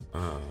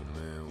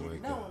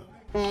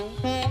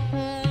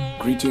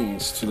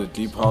Greetings to the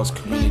Deep House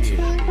community.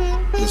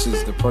 This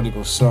is the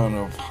prodigal son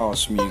of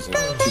house music,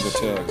 Tiba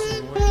Tez,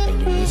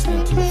 and you're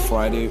listening to the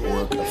Friday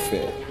Work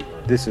Affair.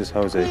 This is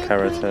Jose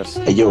Caritas.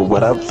 Hey yo,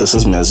 what up? This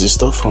is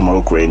Mazisto from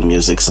All Grain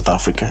Music, South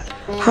Africa.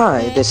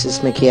 Hi, this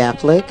is Mickey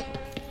Affleck.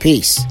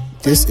 Peace.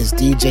 This is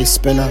DJ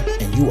Spinner,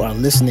 and you are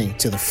listening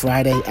to the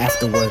Friday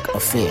After Work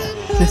Affair.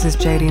 This is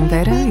Jadine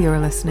Veda. You are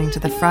listening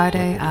to the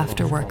Friday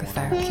After Work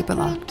Affair. Keep it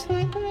locked.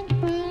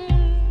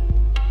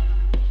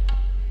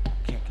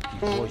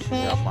 You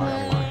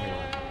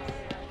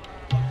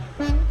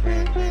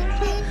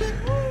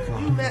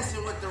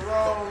messing with the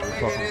wrong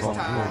nigga this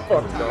time.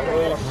 Up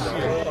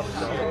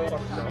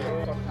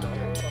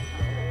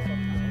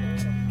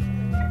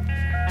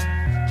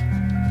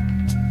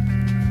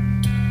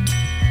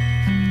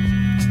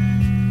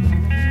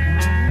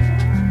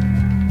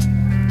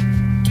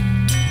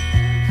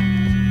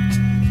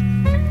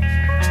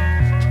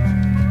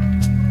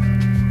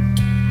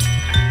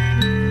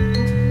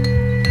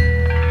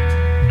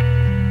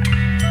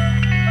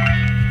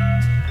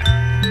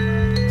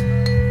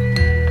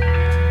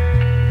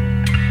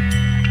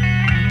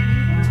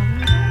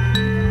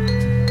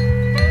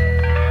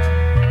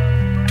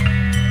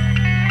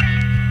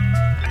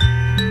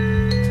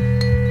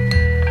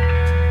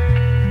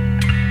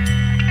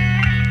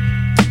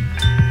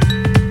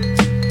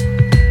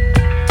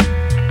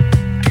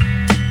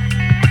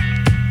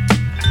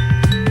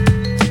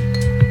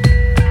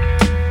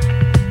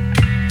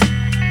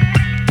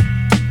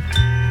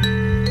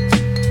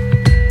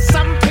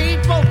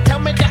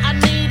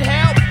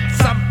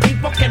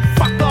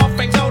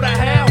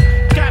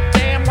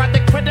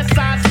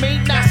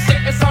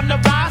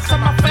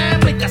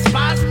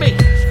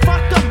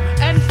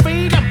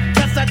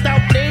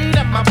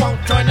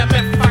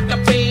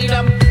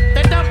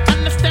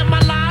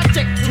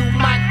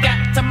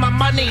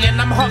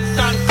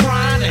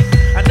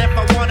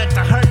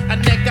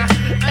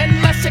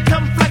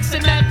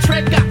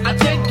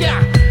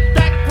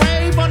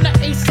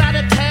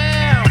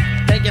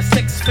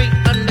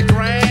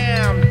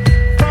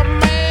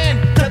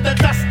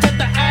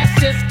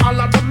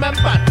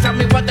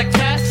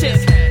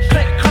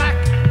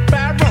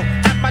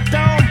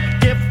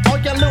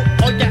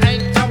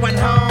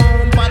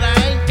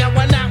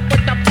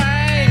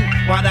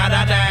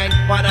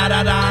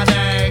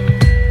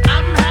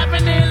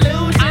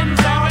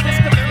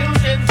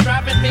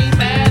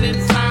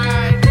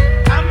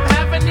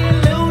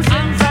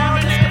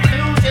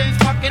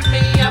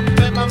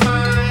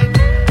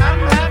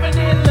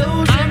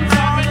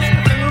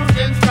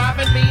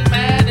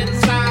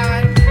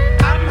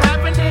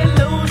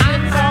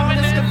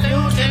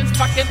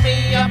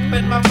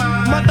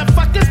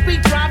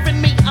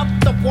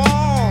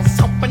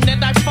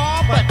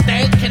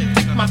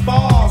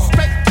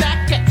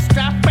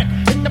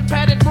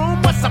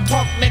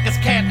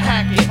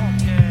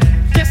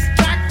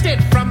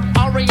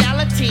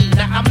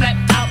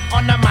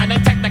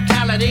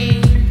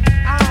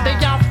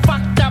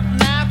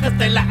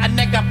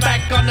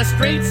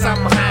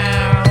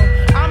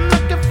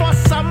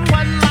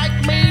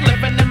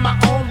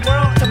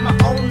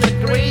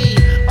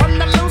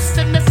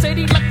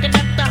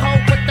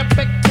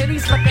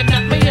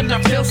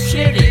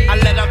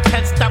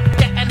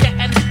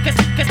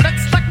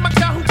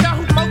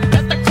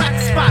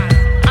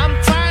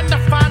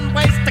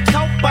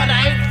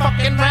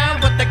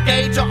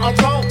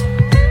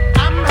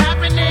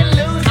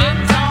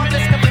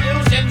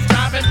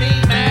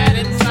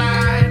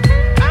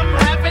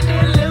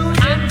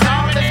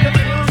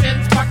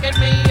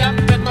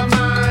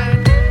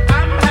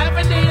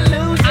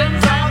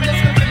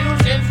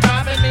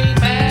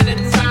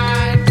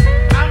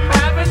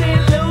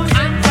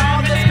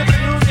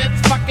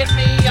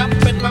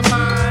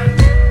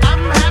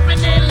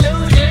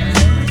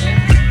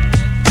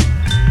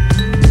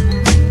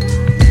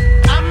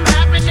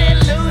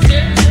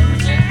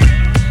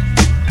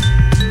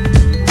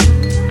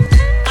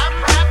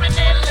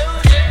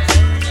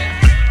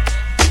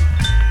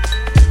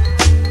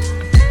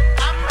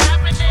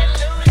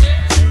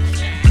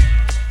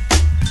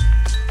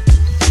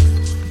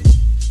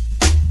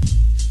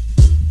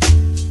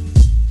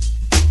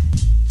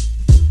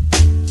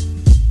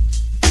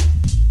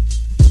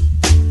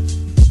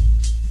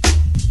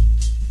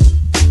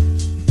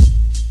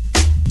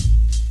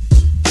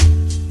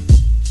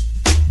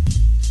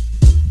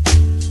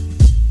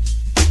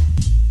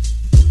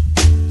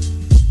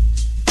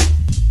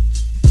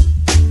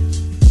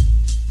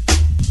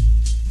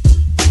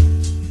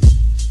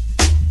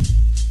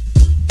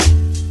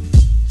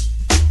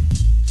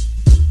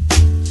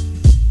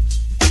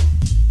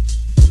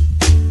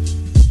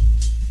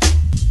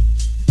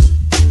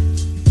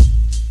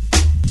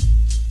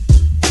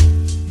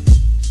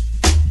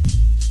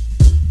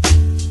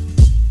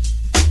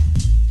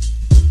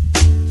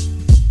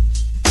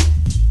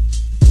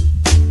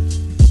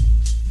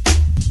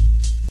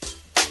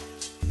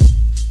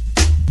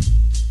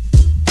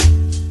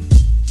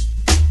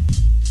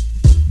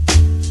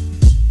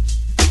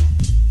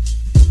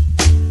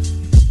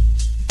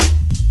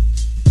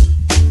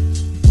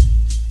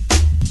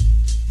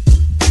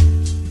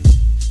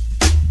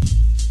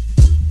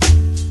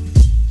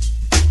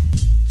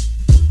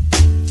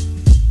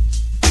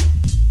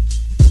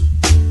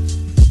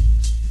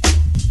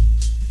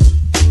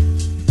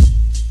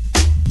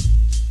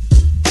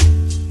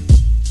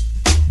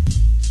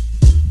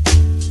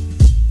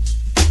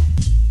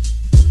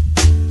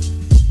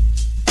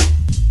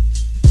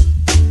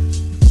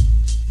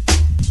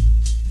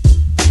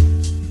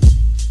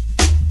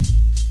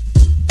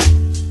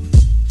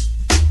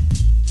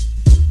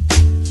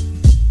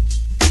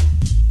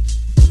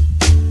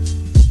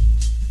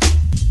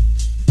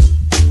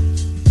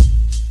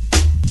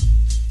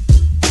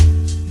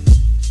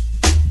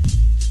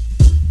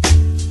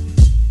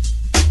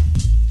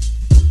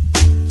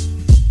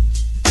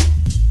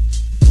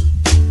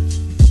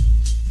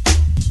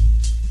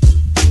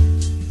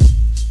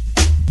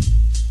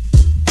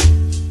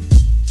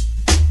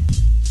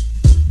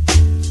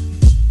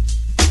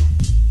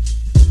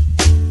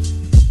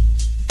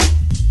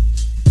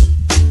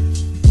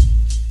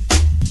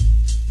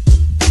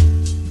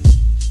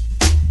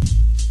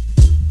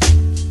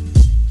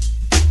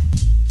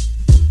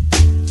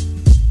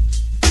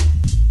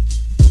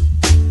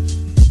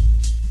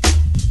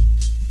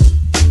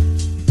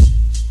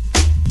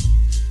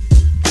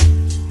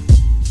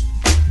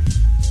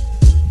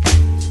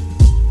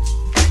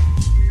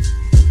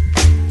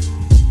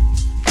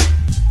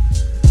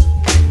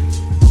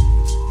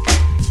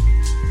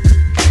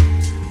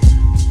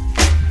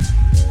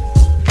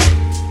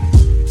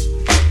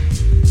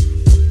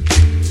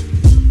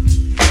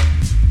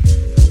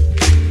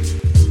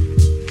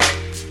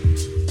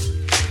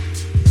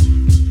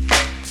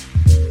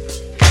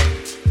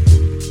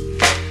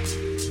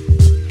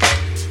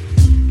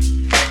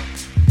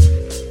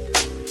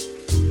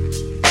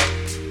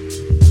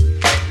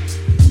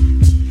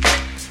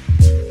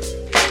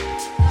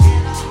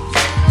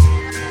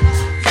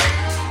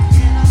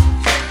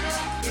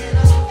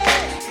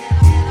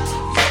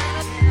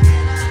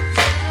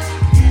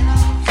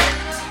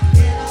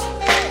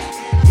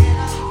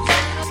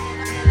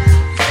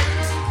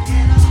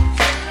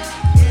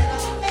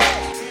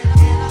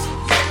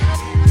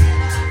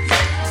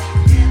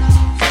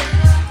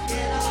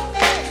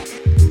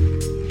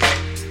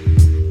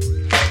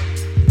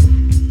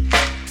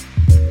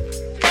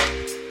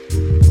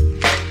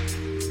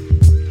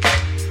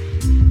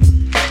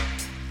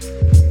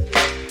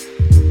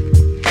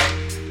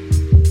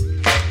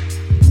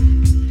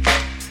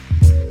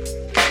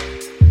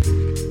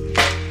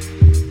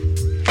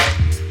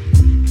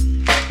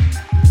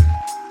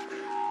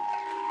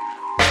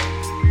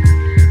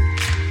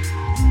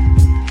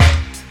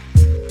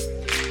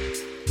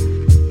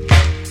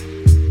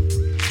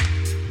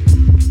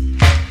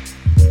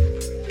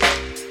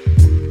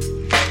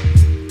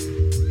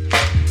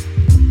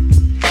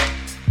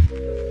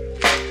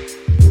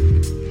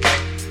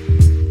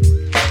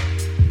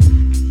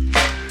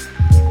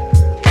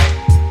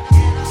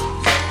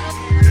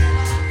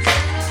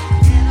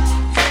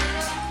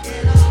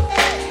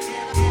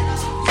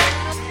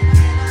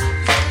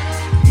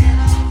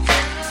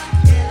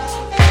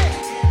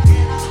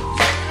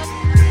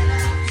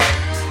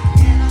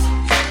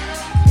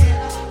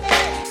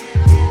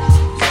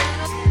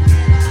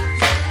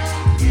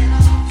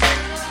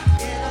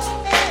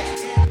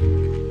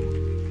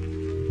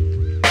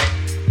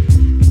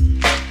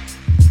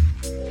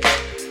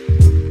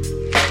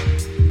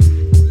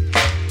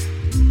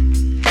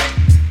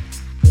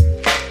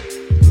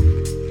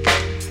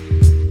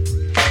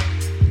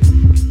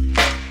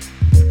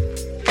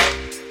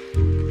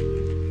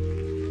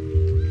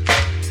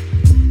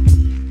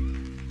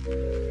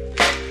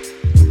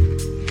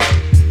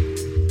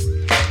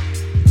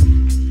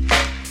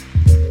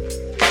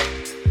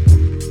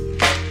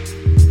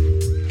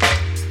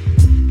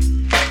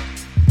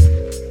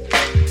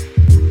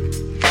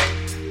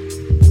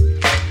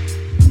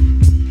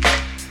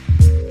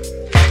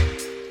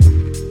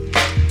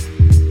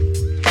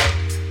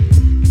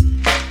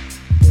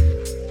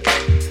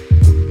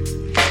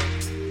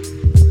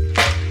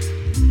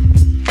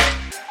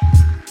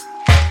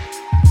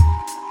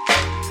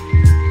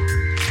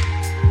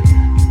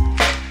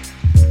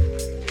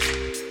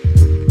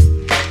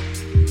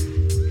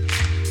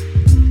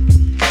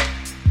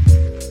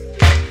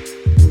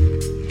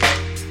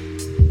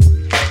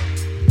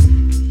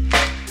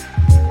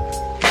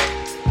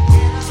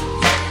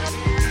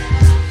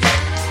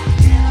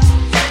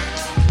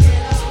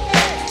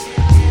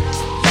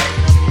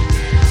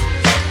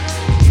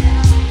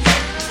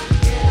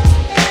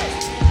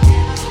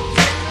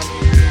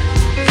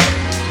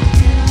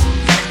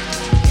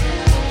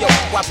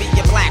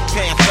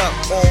pants up,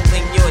 all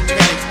in your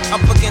dreams.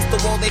 Up against the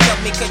wall, they tell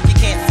me cause you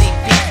can't see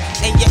peace.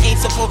 And you ain't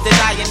supposed to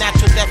die a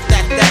natural death,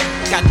 that.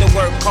 Got to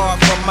work hard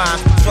for mine,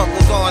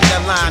 struggles on the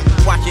line.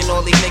 Watching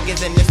all these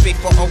niggas in the street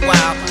for a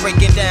while,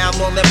 breaking down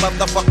all them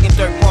motherfucking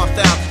dirt bomb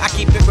sounds. I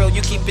keep it real,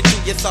 you keep it to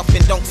yourself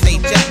and don't say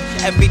jack.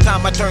 Every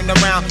time I turn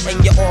around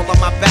and you're all on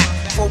my back.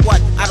 For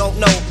what? I don't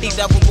know, these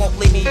devils won't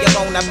leave me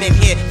alone. I've been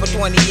here for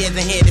 20 years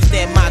and here to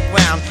stand my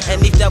ground.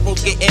 And these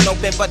devils getting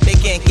open but they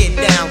can't get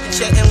down.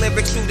 Shedding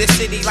lyrics through the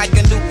city like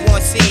a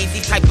newborn seed.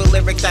 These type of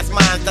lyrics, that's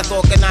mine, that's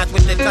organized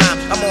with the time.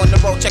 I'm on the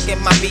road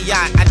checking my VI,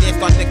 I didn't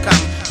start to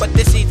come. But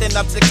this season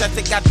of success,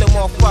 it got them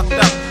all fucked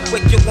up.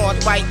 What you want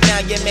right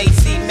now, you may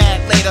see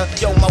mad later.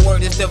 Yo, my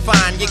word is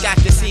divine, you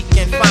got to seek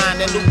and find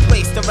a new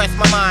place to rest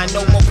my mind.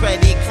 No more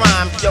petty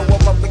crime, yo,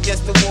 I'm up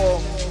against the wall.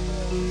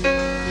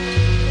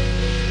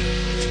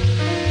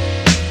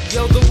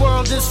 Yo, the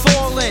world is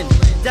falling,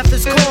 death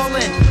is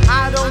calling.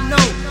 I don't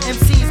know,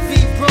 MCs be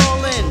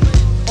brawling.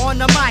 On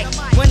the mic,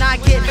 when I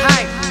get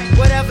hyped,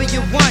 whatever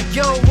you want,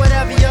 yo,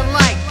 whatever you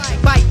like.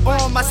 Bite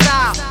on my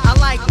style, I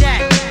like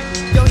that.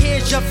 Yo,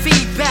 here's your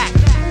feedback,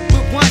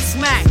 with one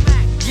smack.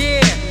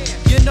 Yeah,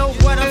 you know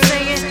what I'm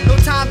saying? No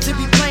time to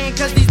be playing,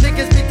 cause these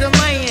niggas be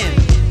delaying.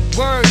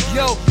 Word,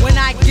 yo, when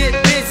I get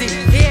busy,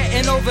 here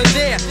and over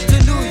there, to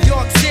New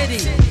York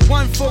City.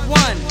 One for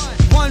one,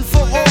 one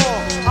for all.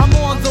 I'm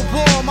on the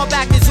wall, my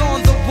back is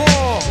on the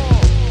wall.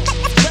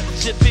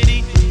 Such a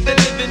pity that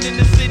living in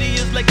the city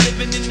is like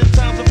living in the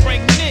times of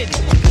Frank Nitty.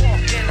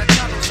 Walk in the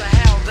tunnels of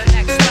hell, the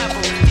next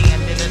level. It's the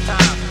end of the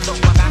time, so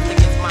I got to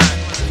get mine.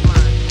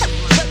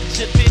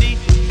 Such a pity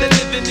that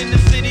living in the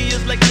city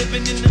is like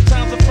living in the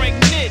times of Frank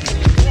Nitty.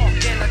 Walk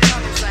in the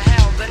tunnels of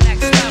hell, the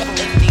next level.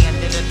 It's the end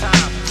of the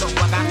time, so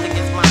I got to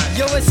get mine.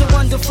 Yo, it's a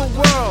wonderful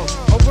world,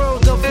 a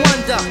world of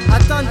wonder. I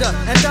thunder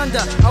and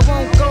thunder, I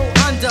won't go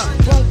under,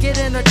 won't get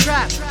in a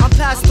trap. I'm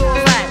past all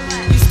that.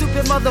 You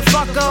stupid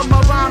motherfucker, my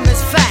rhyme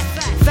is fat.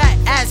 Fat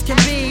as can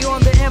be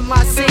on the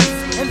MIC,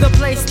 in the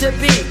place to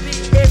be.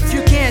 If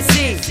you can't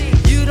see,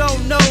 you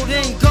don't know,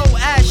 then go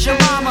ask your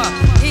mama.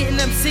 Eating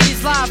them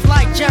seeds live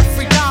like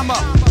Jeffrey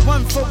Dahmer.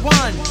 One for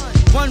one,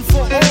 one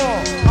for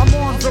all. I'm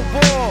on the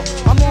wall,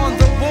 I'm on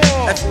the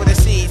wall. That's for the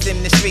seeds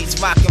in the streets,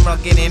 rockin',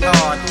 rugged and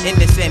hard.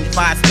 Innocent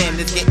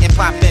bystanders getting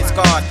popped and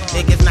scarred.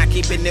 Niggas not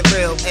keeping it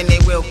real and they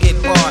will get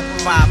barred.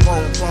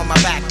 5-0 on my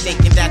back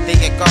thinking that they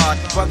get guard.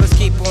 Brothers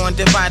keep on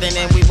dividing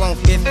and we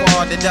won't get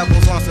far. The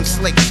devil's on some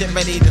slick shit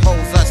ready to hold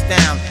us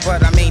down.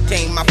 But I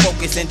maintain my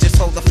focus and just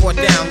hold the fort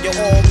down. You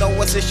all know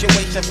a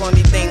situation,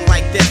 funny thing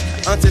like this.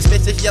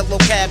 Unsuspicious yellow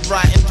cab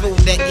riding through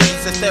the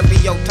east. A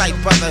stereotype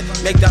brother,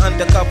 make the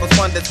undercovers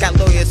wonders. Got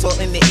lawyers all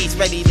in the east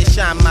ready to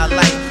shine my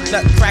light.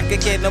 Nutcracker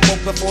get him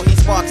woke before he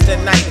sparks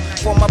tonight.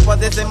 For my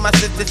brothers and my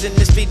sisters in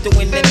the street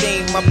doing the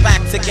game. My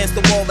back's against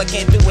the wall, I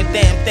can't do a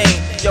damn thing.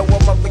 Yo,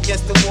 I'm up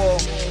against the wall.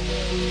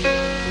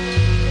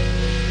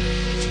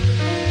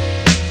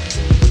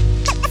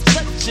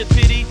 Such a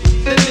pity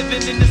that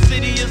living in the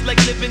city is like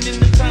living in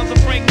the times of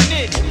Frank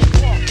Nitty.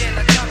 Walk in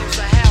the tunnels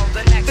of hell,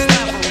 the next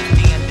level. It's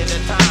the end of the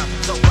time,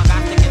 so I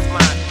got to get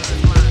mine.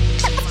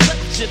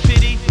 Such a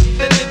pity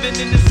that living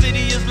in the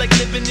city is like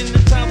living in the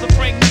times of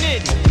Frank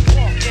Nitty.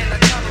 Walk in the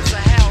tunnels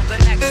of hell, the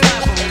next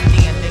level. It's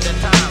the end of the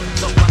time,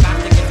 so I got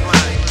to get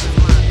mine.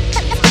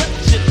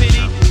 Such a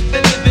pity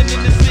that living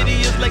in the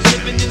city is like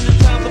living in the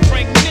times of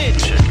Frank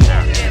Nitty.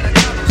 Walk in the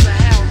tunnels of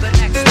hell, the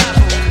next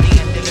level. It's the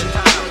end of the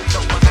time,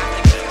 so I got to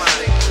get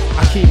mine.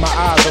 I keep my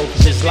eyes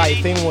open, this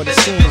life ain't what it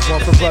seems.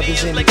 One for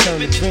brothers in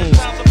eternal dreams,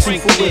 two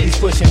for willies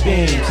pushing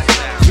beams,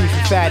 three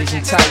for fatties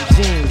in tight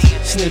jeans.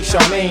 Sneak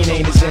Charmaine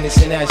ain't as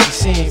innocent as she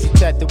seems.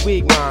 Detect the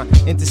weak mind,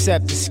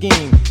 intercept the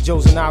scheme.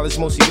 Joe's and knowledge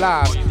mostly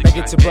lies. That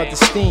gets a brother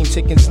steam.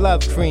 Chickens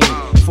love cream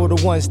for the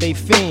ones they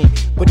fiend.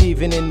 But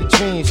even in the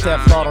dreams,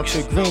 that fraud on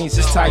trick greens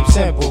is type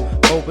simple.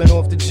 Open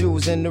off the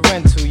jewels in the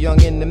rental,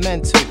 young in the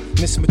mental.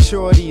 Miss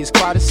maturity is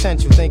quite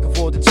essential. Think of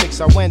all the chicks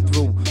I went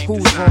through.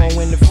 Who's wrong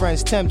when the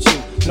friends tempt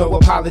you? No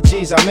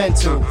apologies, I meant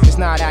to. It's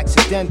not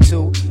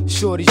accidental.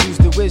 Shorties use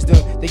the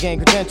wisdom. They gain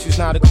credentials.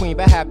 Not a queen,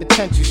 but had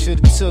potential.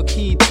 Should've took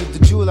heed to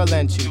the jewel I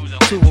lent you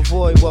to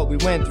avoid what we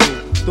went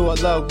through.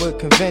 Thought love would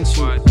convince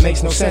you.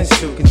 Makes no sense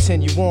to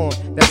continue on.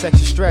 That's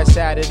extra stress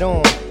added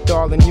on.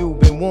 Darling, you've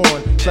been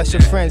warned. Plus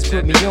your friends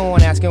put me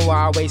on, asking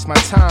why I waste my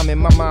time. In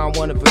my mind,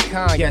 one of a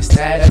kind. Guess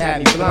that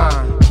had me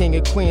blind. King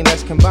and queen,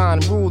 let's combine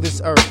and rule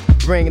this earth.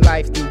 Bring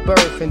life through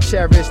birth and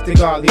cherish the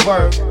godly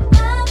work.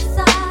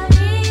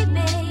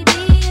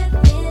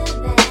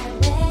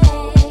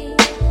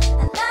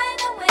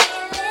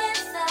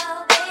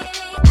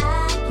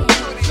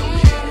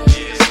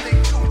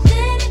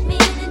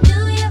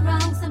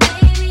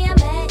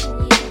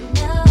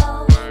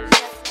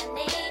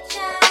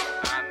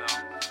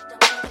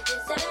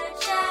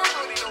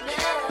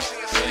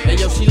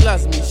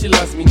 She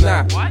loves me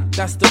not.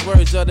 That's the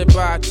words uttered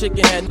by a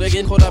chicken head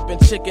nigga caught up in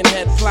chicken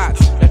head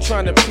plots. They're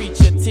trying to preach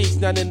or teach,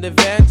 not an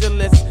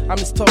evangelist. I'm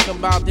just talking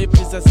about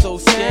difference that's so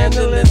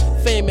scandalous.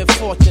 Fame and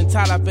fortune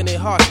tied up in their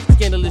hearts.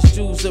 Scandalous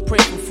Jews that pray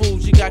for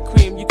fools. You got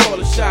cream, you call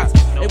the shots.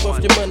 It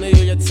worth your money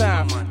or your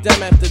time.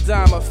 Dime after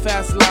dime, a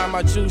fast line,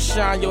 my juice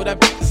shine. Yo, that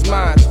bitch is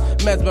mine.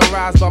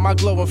 Mesmerized by my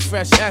glowing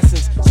fresh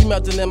essence. She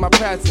melting in my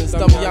presence,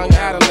 dumb young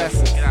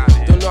adolescents.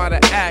 Don't know how to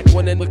act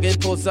when the nigga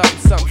pulls up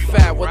something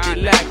fat. What they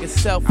lack is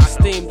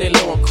self-esteem, they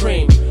low on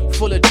cream.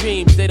 Full of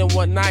dreams, they don't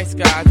want nice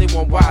guys, they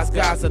want wise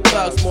guys or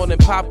thugs more than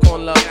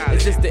popcorn love.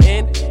 Is this the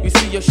end? You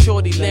see your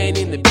shorty laying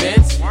in the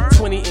Benz,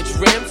 20-inch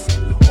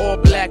rims, all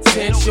black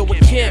tints. Yo,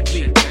 it can't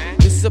be.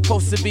 This is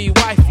supposed to be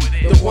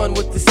wifey, the one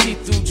with the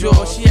see-through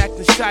jaw. She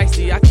acting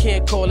shicey, I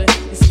can't call it.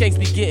 This case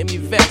be getting me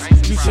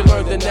vexed. You should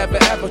learn to never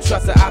ever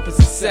trust the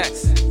opposite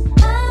sex.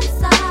 I'm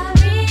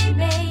sorry,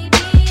 baby.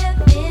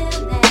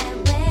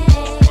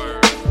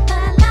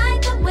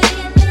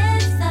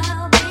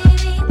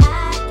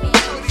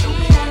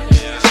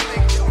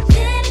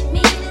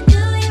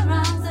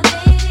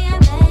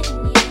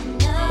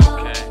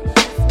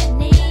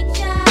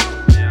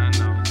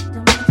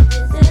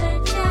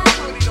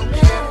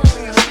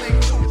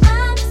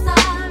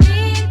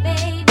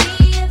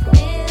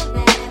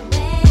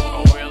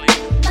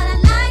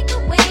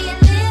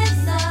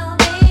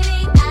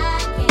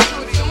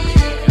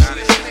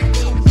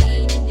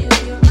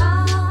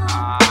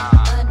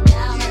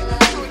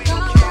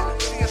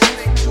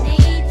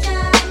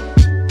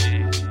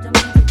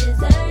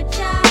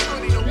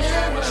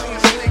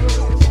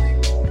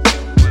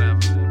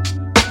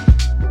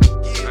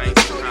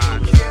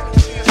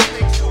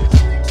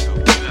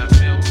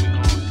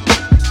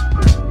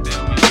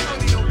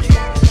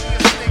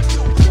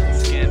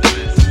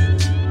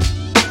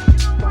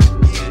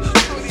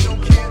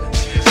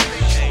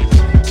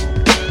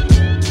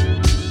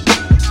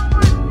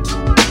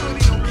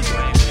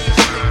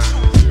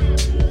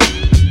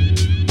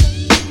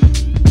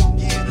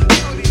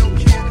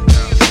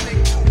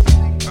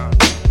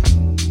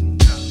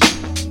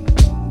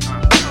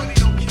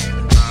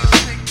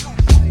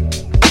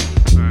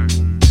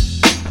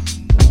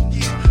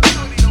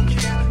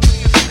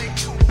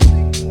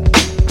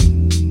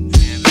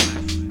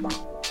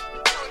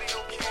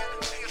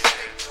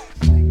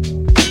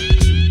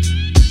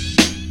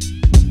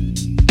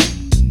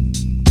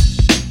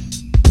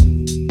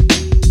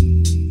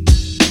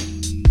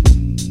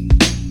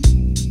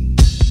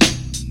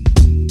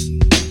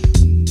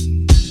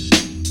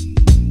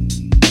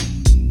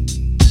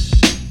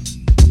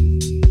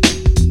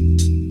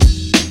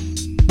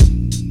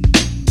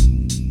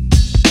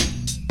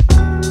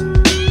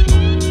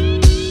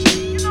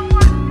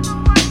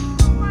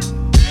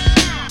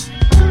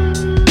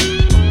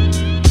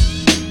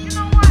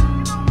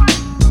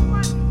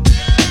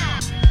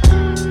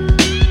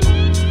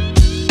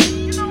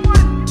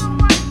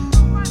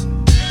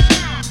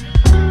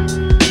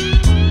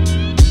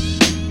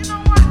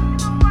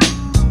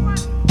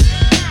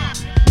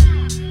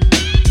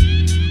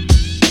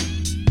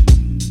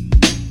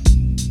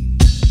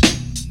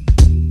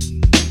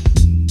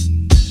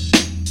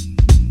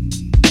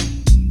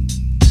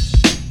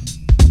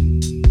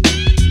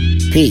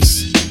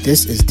 Peace.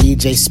 This is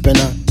DJ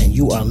Spinner, and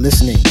you are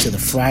listening to the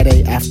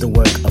Friday After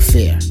Work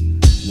Affair.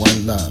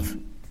 One love.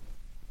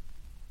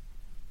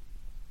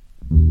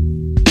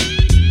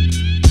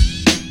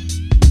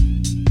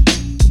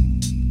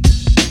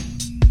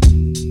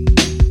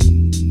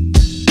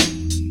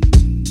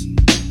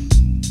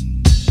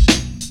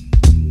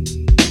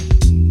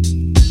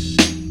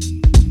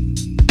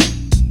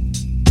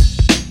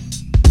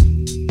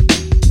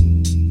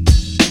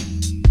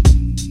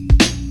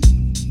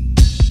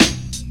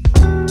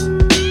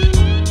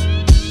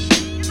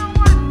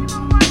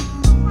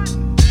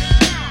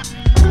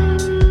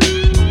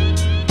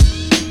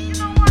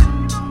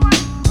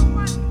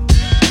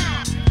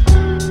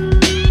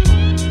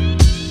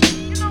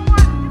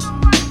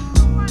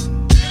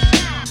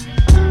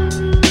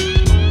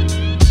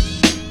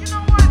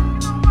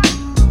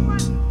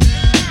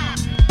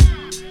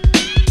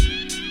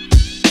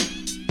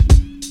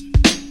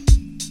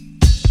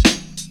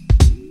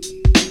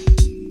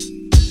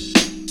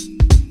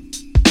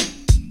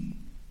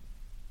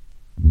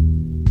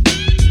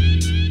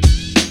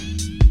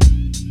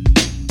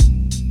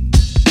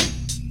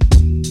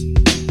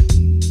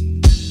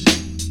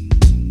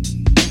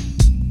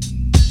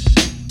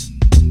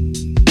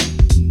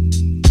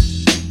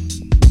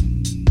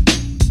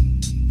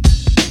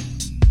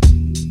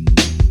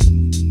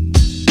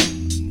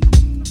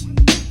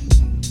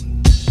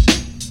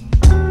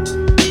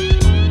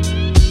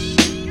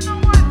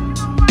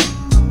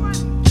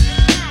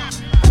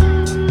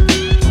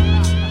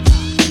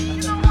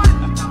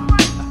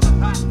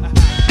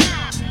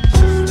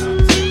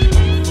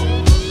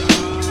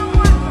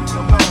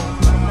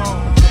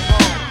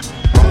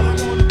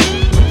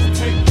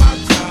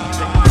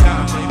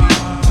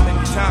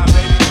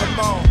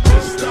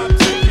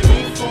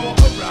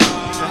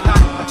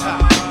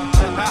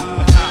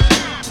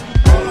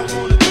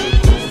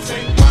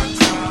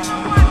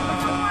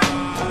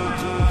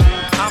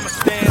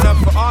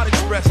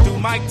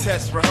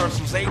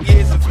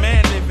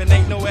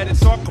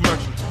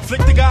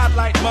 Flick the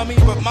godlight mummy,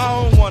 but my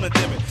own wanna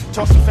dim it.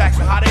 Talk some facts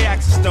and how they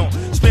axes don't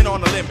spin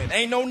on the limit.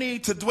 Ain't no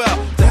need to dwell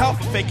to hell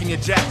for faking your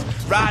jacks.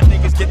 Ride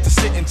niggas get to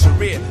sit into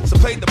rear, so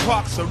play the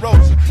parks of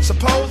Rosa.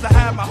 Suppose I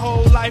had my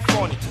whole life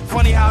on you.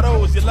 Funny how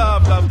those you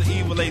love the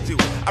evil they do.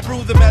 I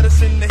brew the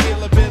medicine to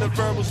heal a bit of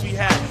verbals we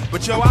had,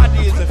 but your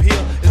ideas of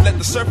heal is let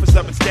the surface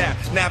of it stab.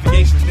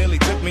 Navigation nearly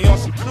took me on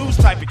some cruise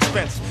type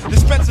expense,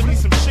 dispensing me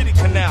some shitty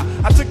canal.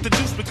 I took the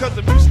juice because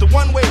I'm used to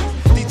one way,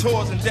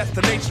 detours and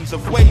destinations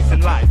of ways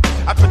in life.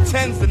 I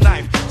pretend the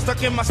knife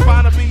stuck in my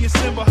spine to be a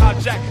symbol how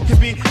Jack can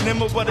be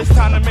nimble, but it's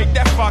time to make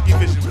that foggy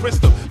vision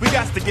crystal. We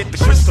got to get the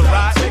crystal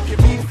right.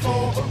 Taking me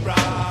for a ride.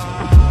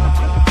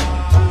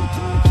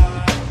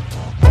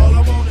 All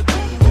I wanna do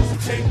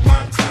is take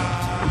my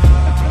time.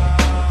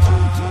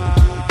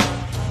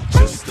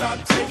 Just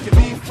stop taking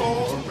me for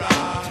a ride.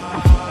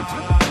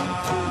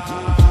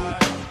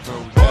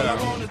 All I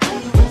wanna do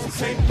is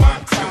take my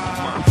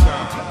time.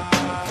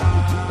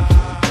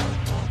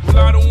 Well,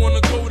 I don't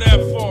wanna go that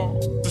far.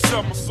 To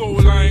sell my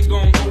soul, I ain't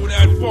gonna go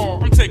that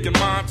far. I'm taking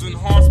minds and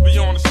hearts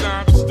beyond the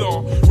shining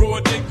star. Raw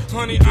dick,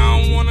 honey, I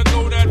don't wanna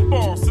go that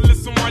far. So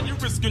listen while you're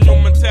risking your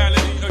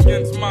mentality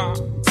against mine.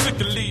 Sick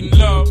of leading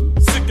love,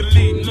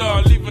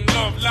 leaving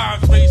love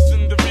lives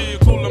racing the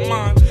vehicle of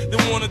mine. They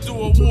wanna do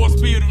a war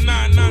speed of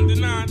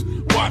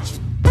 999. Watch it.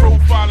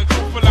 Profiling,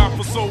 profile out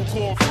for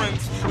so-called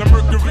friends. The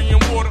mercury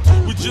and water,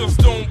 we just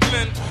don't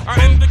blend. I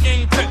end the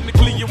game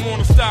technically, you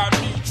wanna stop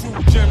me.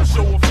 True gems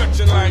show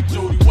affection like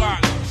Jody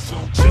Wiley. So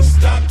just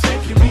stop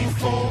taking me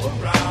for a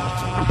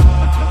ride.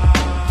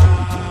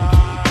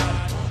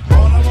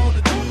 All I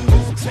wanna do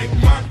is take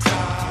my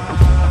time.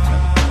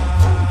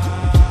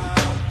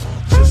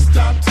 Just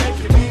stop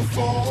taking me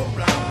for a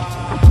ride.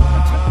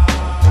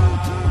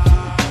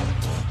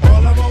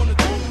 All I wanna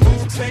do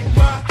is take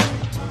my time.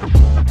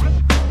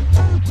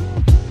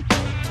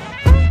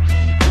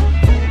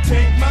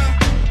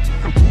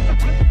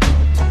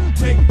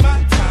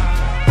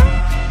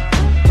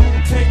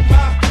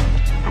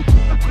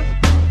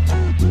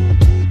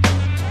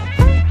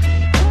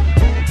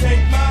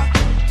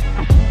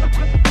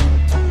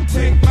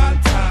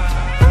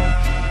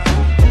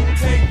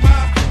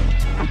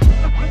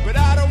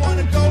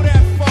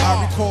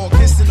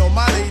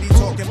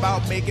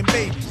 Making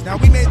babies. Now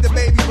we made the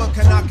baby, but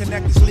cannot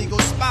connect as legal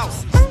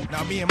spouses.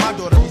 Now me and my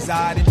daughter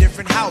reside in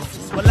different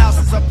houses. What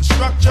louses up the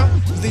structure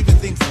is leaving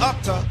things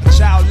up to a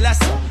child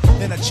lesser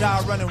than a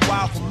child running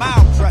wild for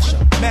mild pressure.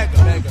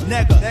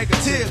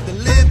 Negative to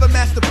live a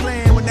master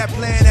plan when that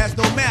plan has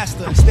no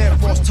master. Instead,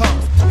 false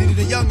tongues leading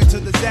the young into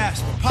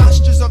disaster.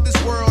 Postures of this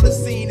world is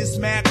seen as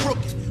mad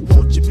crooked.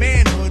 Want your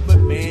manhood, but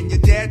man, your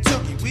dad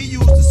took it. We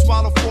used to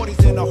swallow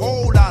 40s in a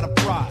whole lot of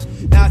pride.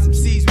 Now some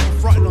C's we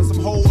frontin' on some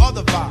whole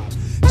other vibe.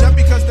 Just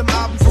because them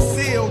albums are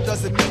sealed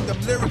doesn't mean them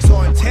lyrics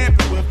aren't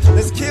tampered with.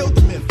 Let's kill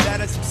the myth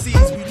that as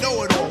MCs we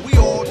know it all. We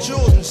all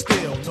children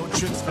still. No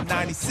tricks for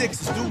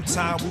 96, it's due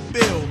time we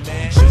build,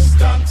 man. Just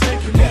stop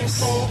taking me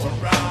for a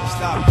ride.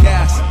 Stop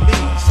gassing me,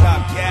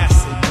 stop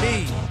gassing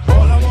me.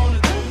 All I wanna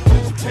do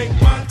is take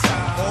my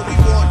time. All we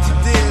want to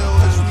deal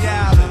is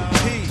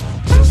reality.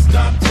 Just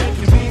stop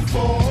taking me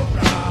for a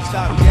ride.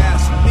 Stop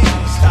gassing me,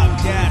 stop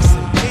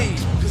gassing me.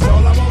 Cause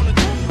all I wanna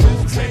do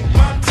is take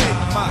my time.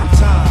 Take my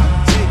time.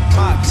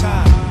 My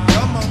time,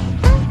 come on.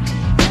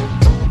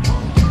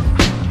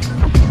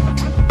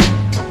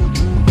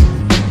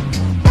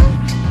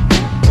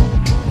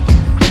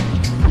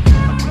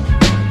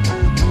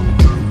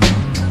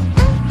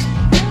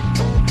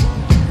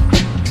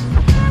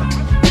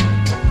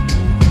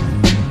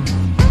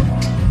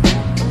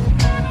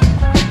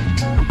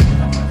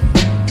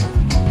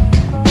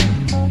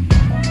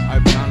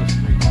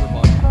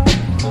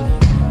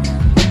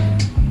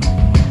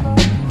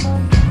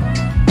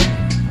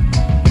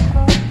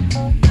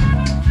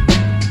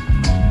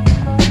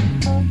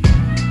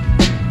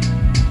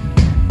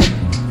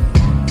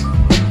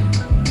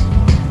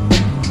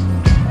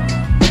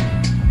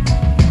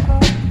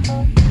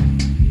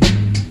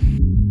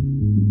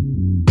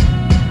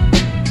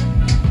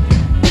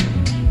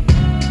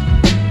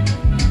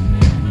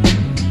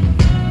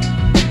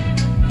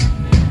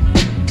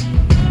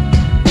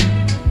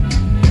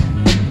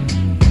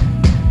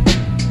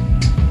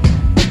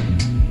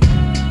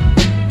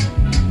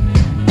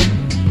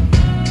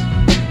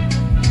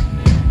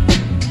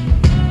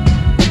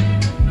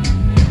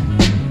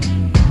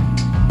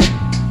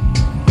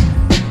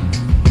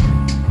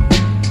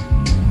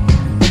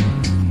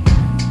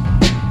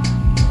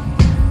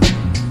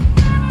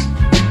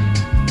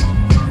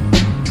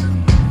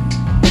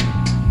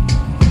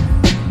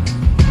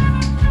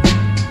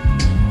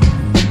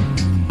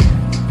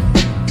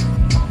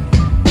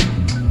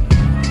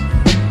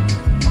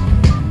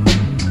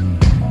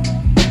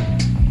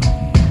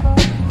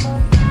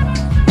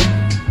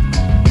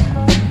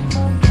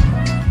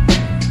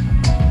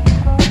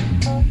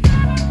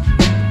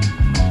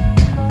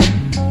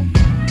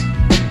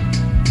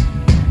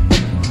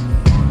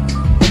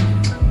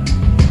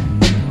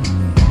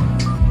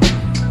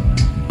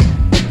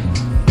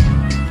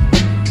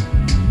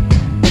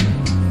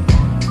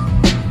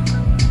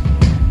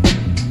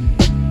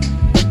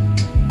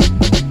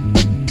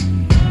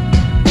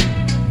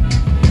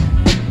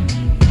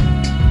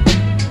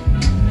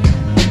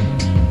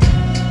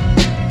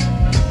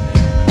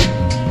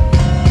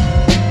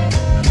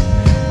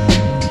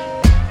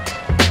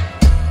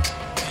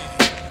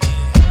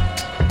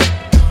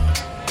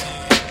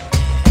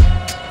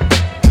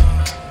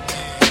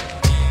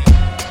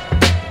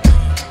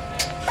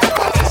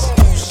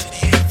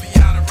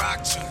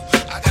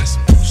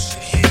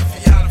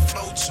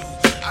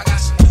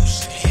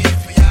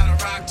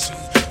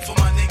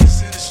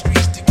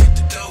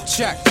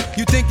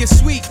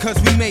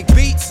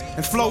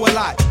 flow a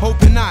lot,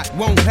 hoping not,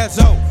 won't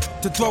hesitate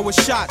to throw a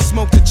shot,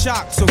 smoke the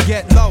chalk, so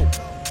get low.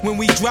 When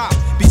we drop,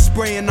 be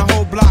spraying the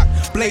whole block,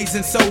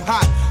 blazing so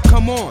hot.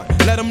 Come on,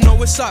 let them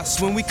know it's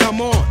us when we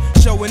come on.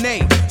 Showing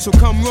A, so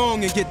come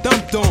wrong and get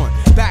dumped on.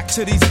 Back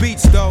to these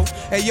beats though,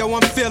 hey yo,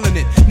 I'm feeling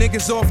it.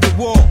 Niggas off the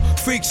wall,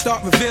 freaks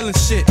start revealing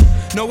shit.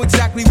 Know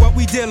exactly what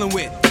we dealing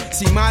with.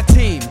 See my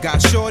team,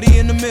 got shorty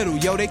in the middle,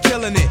 yo, they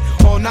killing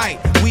it. All night,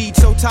 weed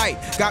so tight,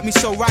 got me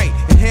so right.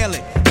 Inhale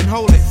it and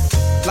hold it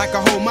like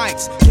a whole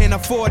mics. Can't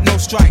afford no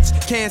strikes,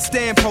 can't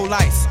stand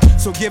police.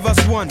 So give us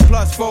 1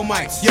 + 4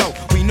 mics. Yo,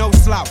 we no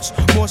slouch,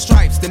 more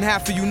stripes than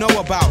half of you know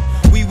about.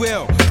 We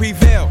will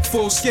prevail,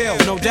 full scale,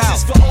 no doubt.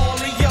 This is for all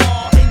of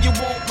y'all, and you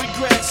won't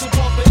regret. So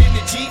bump it in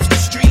the Jeeps, the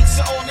streets,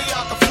 so only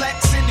y'all can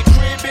flex. In the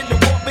crib, in the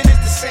Walkman, it's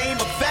the same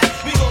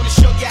effect. We gonna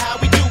show you how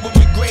we do it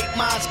with great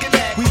minds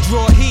connect. We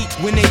draw heat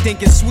when they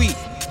think it's sweet,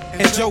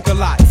 and joke a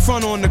lot.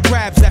 Front on the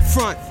grabs at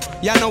front.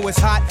 Y'all know it's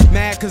hot,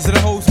 mad cause of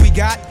the hoes we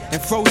got.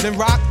 And frozen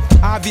rock,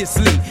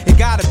 obviously, it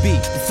gotta be.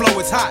 The flow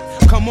is hot,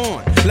 come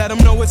on. Let them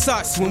know it's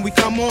us when we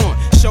come on.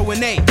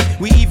 Showing A,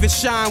 we even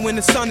shine when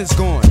the sun is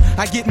gone.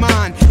 I get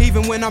mine,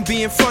 even when I'm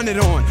being fronted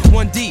on.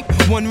 1 deep,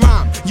 1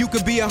 rhyme, you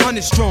could be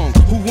 100 strong.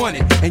 Who want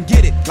it? And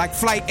get it, like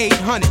Flight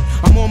 800.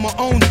 I'm on my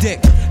own dick,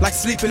 like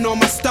sleeping on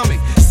my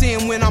stomach.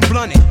 Seeing when I'm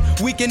blunted,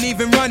 we can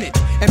even run it.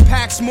 And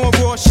packs more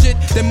raw shit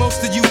than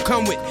most of you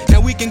come with.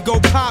 Now we can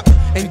go pop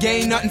and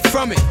gain nothing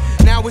from it.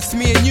 Now it's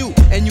me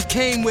and you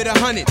came with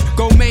 100.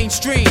 Go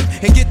mainstream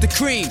and get the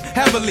cream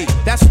heavily.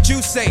 That's what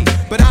you say,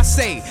 but I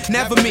say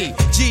never me.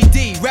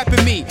 GD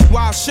reppin' me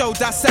while show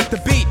dissect the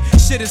beat.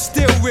 Shit is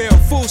still real,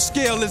 full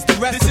skill is the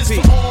recipe. This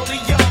is for all of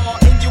y'all,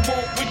 and you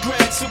won't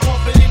regret. So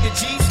bump it in the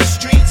Jeeps, the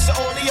streets, so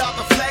only y'all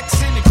can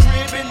flex. In the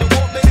crib, in the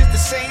Walkman, it's the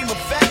same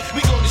effect.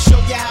 We gonna show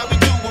you how we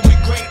do it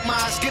with great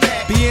minds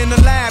connect. Be in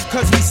the lab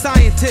cause we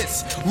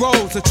scientists.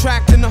 Rolls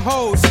attracting the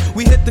hoes.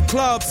 We hit the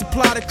club,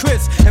 supply the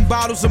Chris and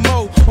bottles of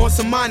Mo on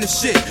some minor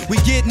shit. We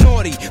get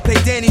naughty, play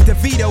Danny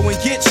DeVito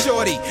and get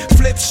shorty.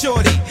 Flip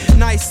shorty,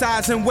 nice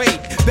size and weight.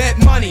 Bet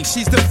money,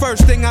 she's the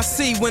first thing I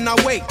see when I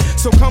wake.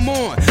 So come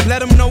on, let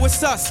them know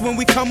it's us when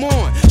we come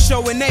on.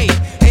 Showing A,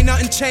 ain't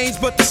nothing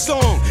changed but the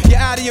song. You're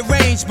out of your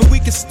range, but we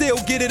can still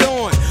get it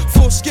on.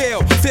 Full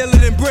scale, feel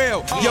it in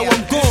braille. Yo,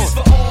 I'm gone. This is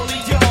for all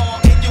of y'all,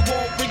 and you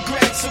won't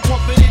regret. So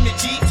pump it in the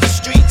Jeep, the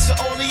streets, so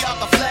only y'all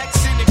can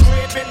flex. In the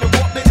crib, in the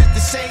Walkman, it's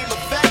the same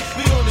effect.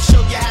 We gonna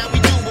show you how we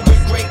do it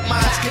with great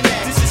minds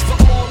connect. This is for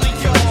all of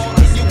y'all,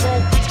 and you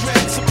won't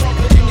regret. So pump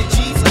it in the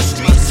Jeep, the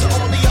streets, so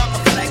only y'all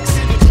can flex.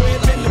 In the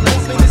crib, in the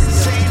Walkman, it's the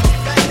same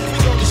effect.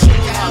 We gonna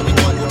show you how we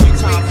do it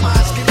with great minds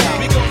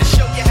connect. We gonna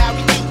show you how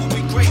we do it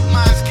with great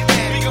minds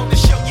connect. We gonna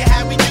show you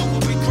how we do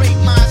it with great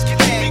minds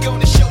connect. We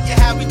gonna show you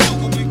how we do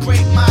it with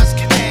great minds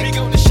connect. We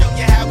gonna show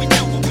you how we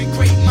do it with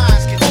great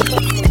minds connect.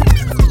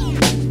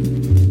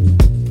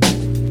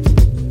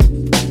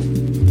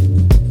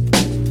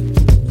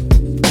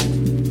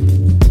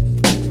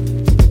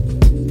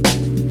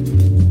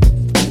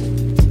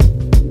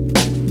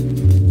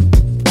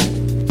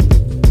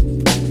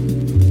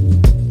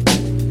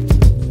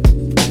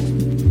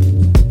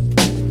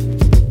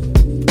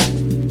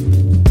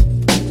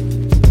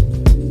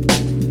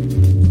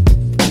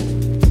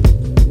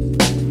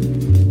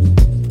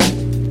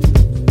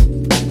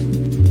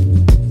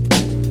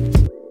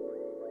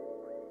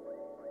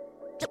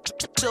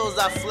 Chills,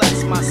 I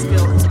flex my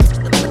skill.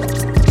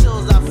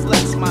 Chills, I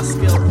flex my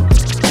skill.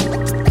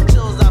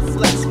 Chills, I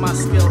flex my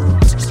skill.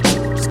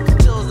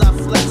 Chills, I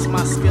flex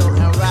my skill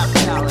and rap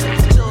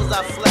talent. Chills,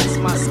 I flex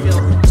my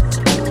skill.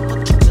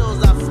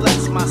 Chills, I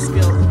flex my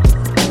skill.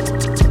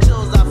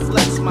 Chills, I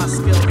flex my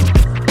skill.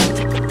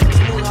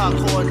 Smooth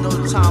hardcore, no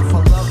time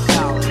for love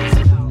talent.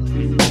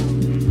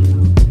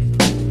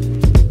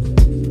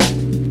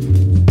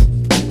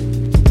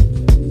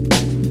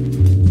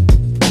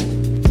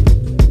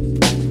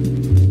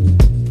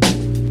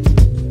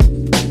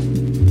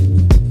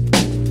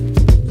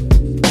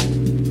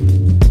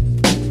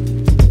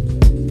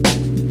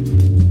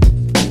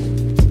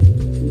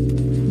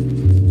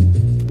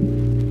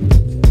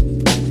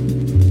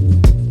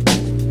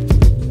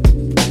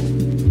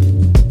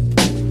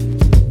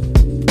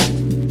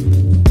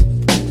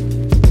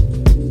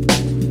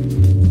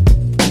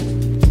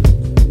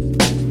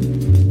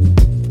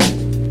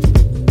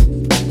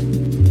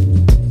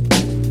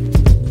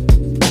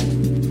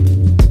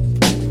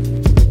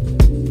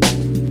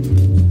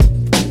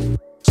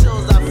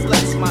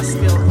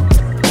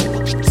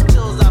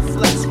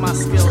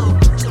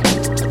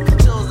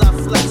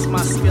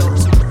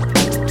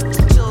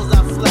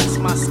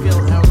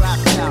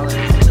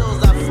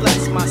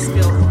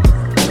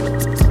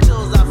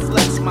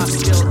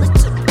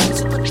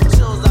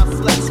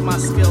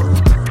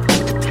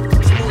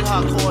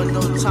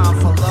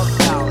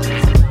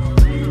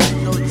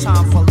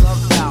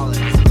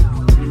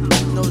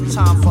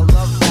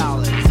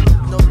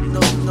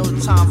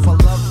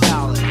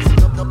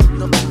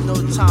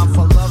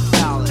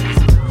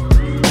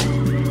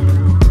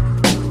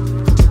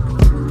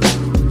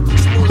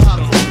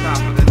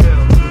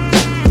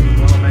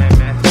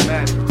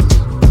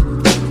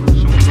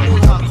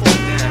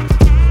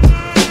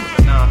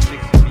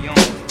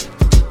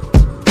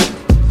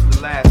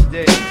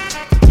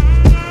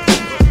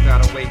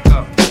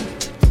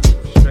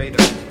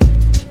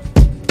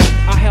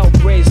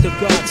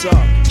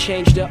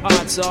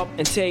 hands up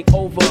and take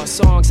over.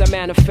 Songs I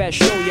manifest,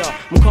 show ya.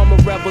 I'm coming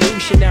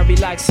revolutionary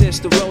like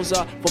Sister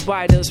Rosa. For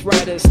biters,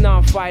 writers,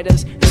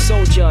 non-fighters, and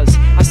soldiers.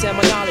 I send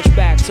my knowledge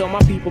back to my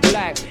people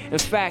black. In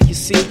fact, you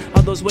see,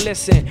 others will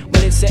listen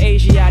when it's an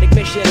Asiatic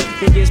mission.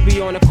 Niggas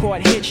be on the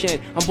court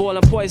hitching. I'm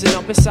boiling poison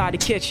up inside the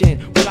kitchen.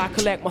 While I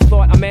collect my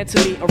thought, I'm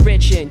mentally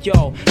enriching.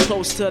 Yo,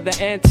 close to the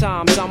end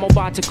times, I'm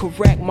about to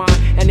correct mine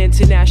and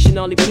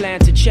internationally plan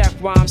to check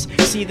rhymes.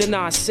 See the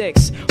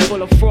 9-6,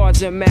 full of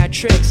frauds and mad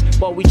tricks,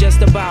 but we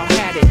just about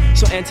had it.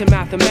 So enter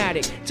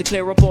mathematics to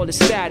clear up all the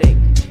static.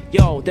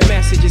 Yo, the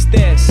message is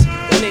this: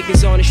 the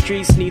niggas on the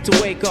streets need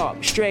to wake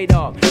up, straight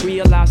up,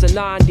 realize the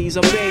 90s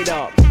are made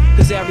up.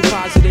 Cause every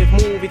positive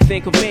move you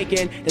think of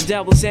making, the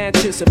devil's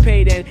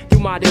anticipating. Through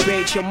my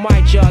debate, you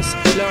might just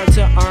learn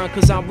to earn,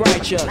 cause I'm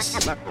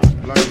righteous. Learn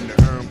to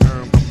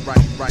earn,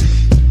 right.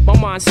 My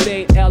mind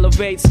state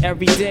elevates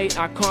every day.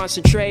 I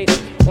concentrate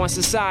on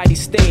society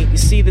state. You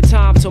see the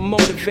time to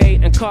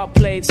motivate and cut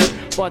plates,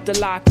 but the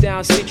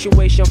lockdown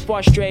situation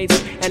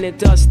frustrates, and it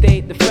does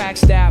state the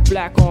facts that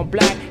black on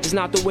black is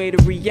not the way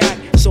to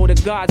react. So the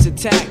gods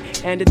attack,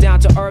 and the down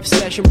to earth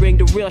session bring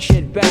the real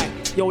shit back.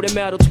 Yo, the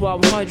metal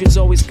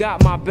 1200s always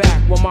got my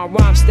back. When my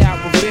rhyme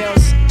style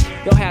reveals,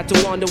 you'll have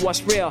to wonder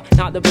what's real,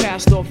 not the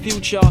past or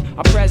future,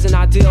 a present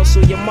ideal.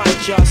 So you might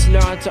just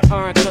learn to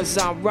earn, cause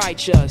I'm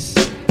righteous.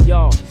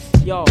 Yo,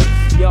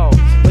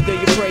 whether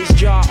you praise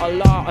Jah,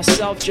 Allah, or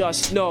self,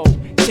 just know,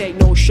 take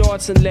no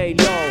shorts and lay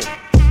low.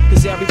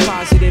 Cause every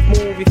positive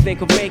move you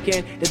think of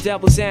making, the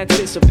devil's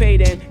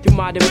anticipating. Through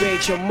my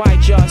debate, you might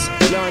just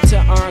learn to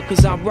earn,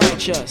 cause I'm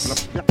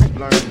righteous.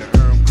 Learn to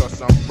earn,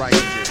 cause I'm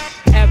righteous.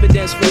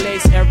 Evidence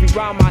relates every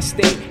rhyme I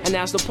state, and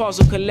as the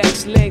puzzle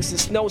collects links,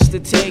 it's notes to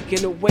take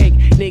and awake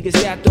niggas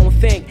that don't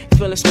think,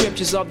 filling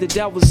scriptures of the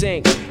devil's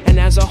ink. And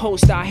as a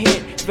host I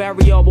hint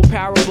variable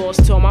parables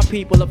to my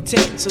people of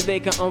tint, so they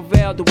can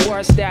unveil the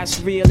words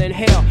that's real in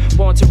hell.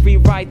 Born to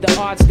rewrite the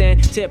odds, then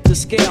tip the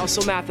scale,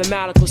 so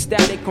mathematical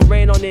static can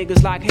rain on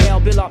niggas like hell.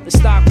 Build up the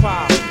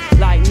stockpile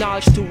like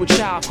knowledge to a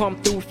child. Come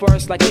through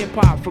first like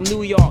hip-hop from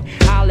New York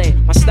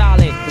Island. My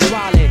styling is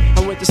violent,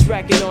 and with this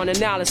record on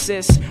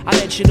analysis, I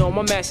let you know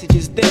my message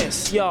is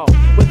this. Yo,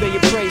 whether you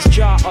praise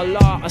Jah,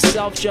 Allah, or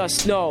self,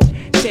 just know,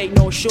 take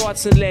no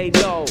shorts and lay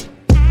low.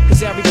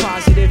 Cause every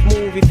positive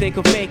move you think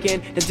of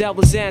making, the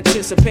devil's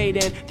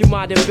anticipating. Through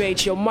my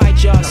debate, you might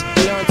just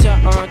learn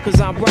to earn, cause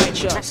I'm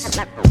righteous.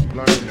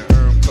 Learn to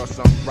earn, cause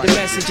I'm righteous. The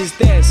message is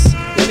this: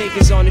 the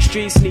niggas on the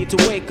streets need to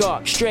wake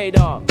up, straight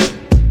up.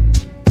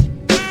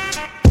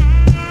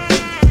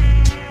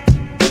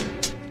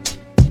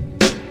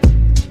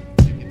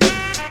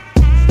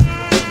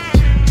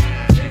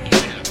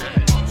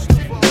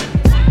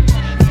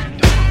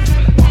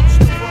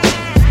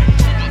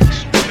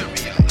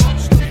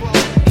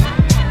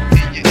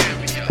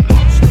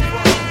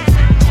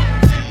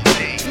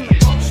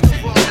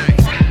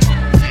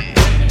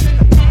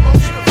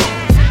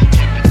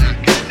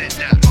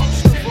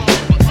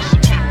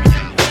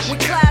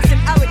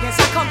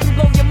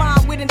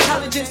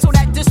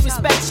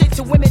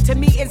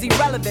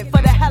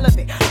 For the hell of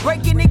it,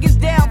 breaking niggas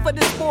down for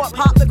the sport.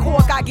 Pop the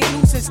cork, I get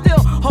loose and still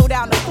hold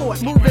down the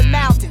fort. Moving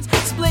mountains,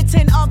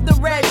 splitting of the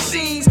Red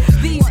Seas.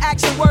 These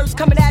action words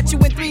coming at you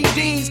in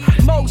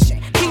 3Ds. Motion,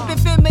 keep it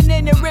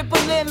feminine and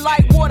rippling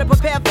like water.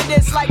 Prepare for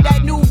this like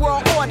that new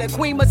world order.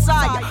 Queen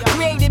Messiah,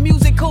 creating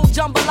musical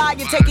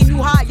jambalaya, taking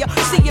you higher.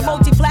 Seeing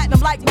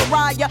multi-platinum like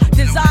Mariah.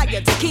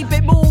 Desire to keep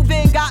it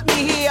moving got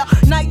me here.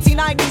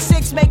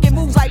 1996, making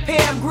moves like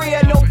Pam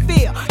Grier. No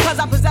fear, cause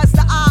I possess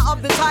the eye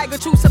of the tiger.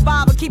 True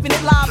survivor, keeping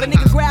it live. A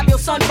nigga grab your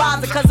sun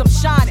visor, cause I'm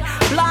shining.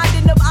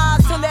 Blinding them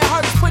eyes till it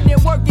hurts. Putting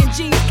in work in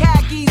jeans,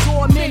 khakis,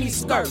 or mini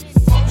skirts.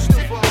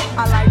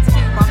 I like to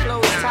keep my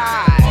clothes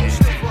tight.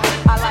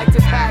 I like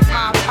to pack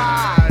my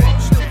pie.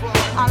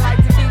 I like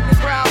to keep the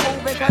crowd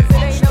moving, cause it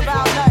ain't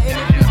about nothing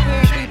if you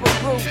can't keep a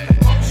group.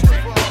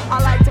 I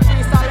like to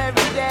freestyle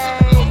every day.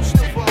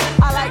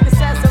 I like to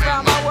sense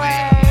around my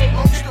way.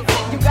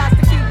 You got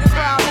to keep the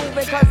crowd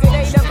moving, cause it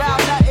ain't about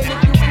nothing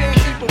if you can't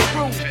keep a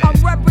group.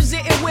 I'm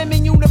representing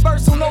women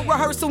universal, no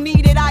rehearsal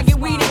needed. I get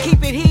weeded,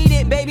 keep it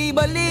heated, baby,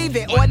 believe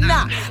it or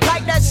not.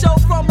 Like that show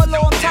from a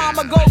long time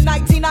ago,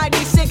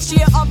 1996,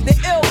 year of the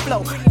ill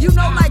flow. You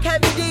know, like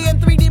Heavy D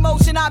and 3D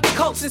motion, I be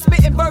coaching,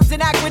 spitting verbs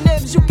and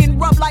acronyms you can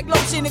rub like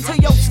lotion into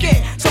your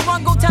skin. So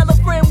run, go tell a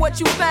friend what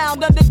you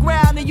found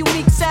underground, a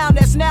unique sound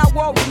that's now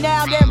world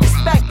renowned and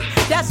respected.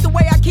 That's the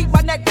way I keep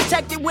my neck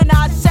protected when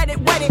I said it,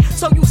 wet it,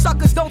 so you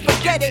suckers don't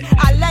forget it.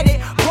 I let it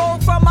roll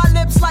from my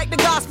lips like the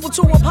gospel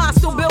to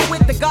apostle, built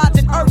with the gods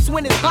and earths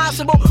when it's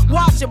possible.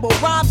 Washable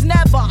rhymes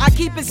never, I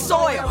keep it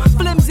soil.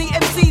 Flimsy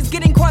MCs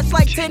getting crushed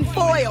like tin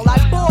foil. I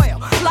boil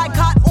like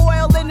hot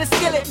oil in the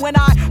skillet when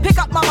I pick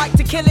up my mic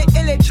to kill it,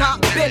 ill it,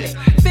 top, bill it.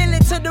 Fill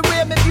it to the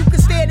rim if you can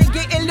stand it,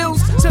 getting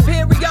loose.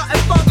 Superior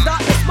and funk,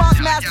 Dr. Spark,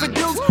 mass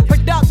produce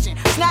production.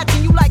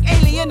 Snatching you like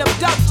alien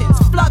abductions.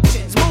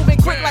 Fluxions, moving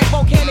quick like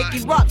volcanic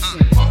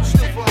eruptions.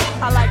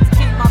 I like to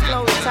keep my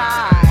clothes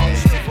tight.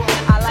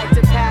 I like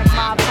to pack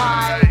my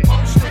pipe.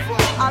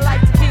 I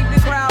like to keep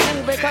the crowd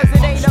moving, cause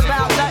it ain't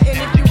about nothing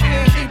if you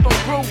can't keep a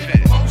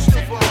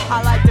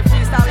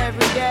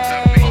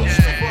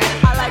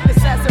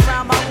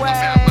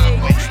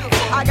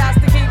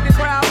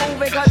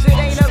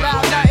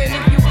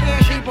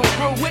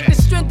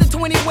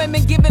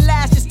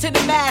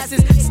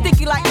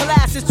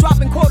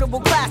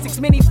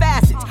many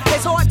facets.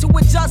 It's hard to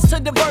adjust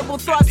to the verbal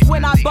thrust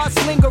when I bust,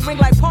 lingering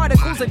like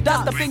particles of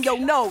dust up in your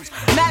nose.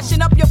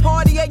 Mashing up your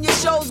party and your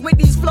shows with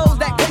these flows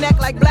that connect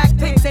like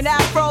Blackpinks and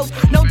Afros.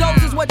 No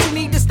dose is what you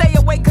need to stay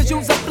awake, cause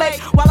you's a flake.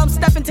 While I'm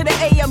stepping to the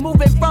AM,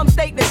 moving from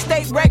state to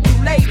state,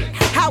 regulated.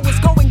 How it's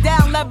going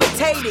down,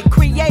 levitating,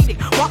 creating,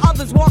 while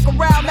others walk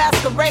around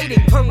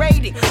masquerading,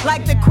 parading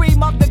like the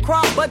cream of the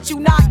crop, but you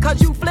not,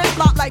 cause you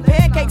flip-flop like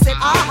pancakes and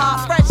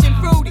aha, fresh and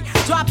fruity.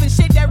 Dropping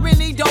shit that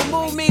really don't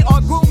move me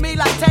or groove me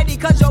like Teddy,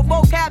 cause your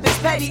vocab is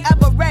petty,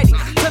 ever ready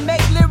to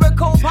make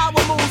lyrical power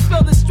moves.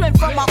 Feel the strength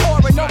from my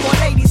aura, no more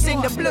ladies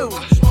sing the blues.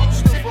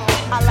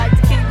 I like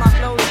to keep my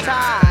clothes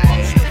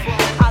tight,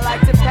 I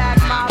like to pack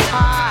my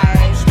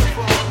pies,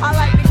 I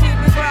like to keep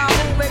the crowd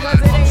moving, cause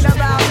it ain't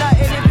about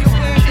nothing if you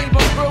can't keep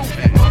them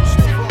grooving.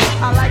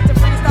 I like to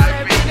freestyle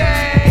every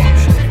day,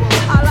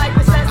 I like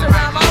to sense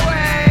around my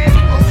way,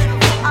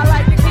 I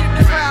like to keep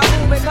the crowd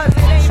moving, cause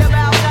it ain't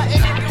about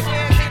nothing if you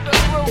can't keep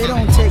them grooving. It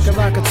don't take a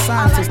rocket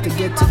scientist to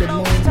get to the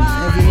moon.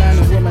 Every man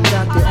and woman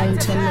got their own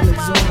 10-minute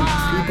zone.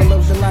 People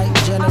of the light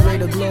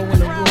generate a glow in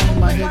the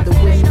room. I hear the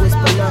wind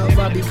whisper love,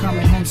 I'll be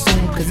coming home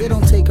soon. Cause it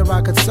don't take a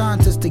rocket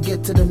scientist to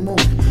get to the moon.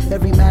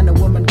 Every man and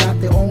woman got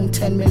their own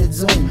 10-minute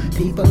zone.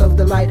 People of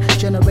the light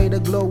generate a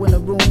glow in the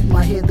room.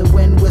 I hear the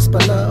wind whisper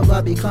love,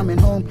 I'll be coming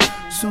home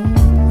soon.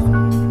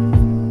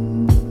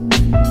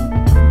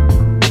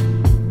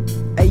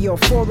 Ayo,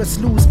 forests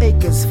lose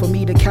acres for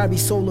me to carry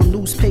solo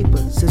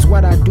newspapers. Is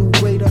what I do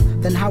greater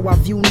than how I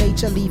view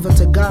nature? Leave it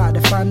to God.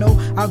 If I know,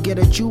 I'll get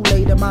at you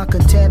later. My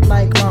content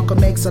like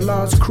Malcolm X, a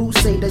large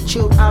crusader.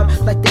 Chill out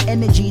like the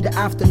energy the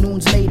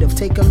afternoon's made of.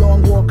 Take a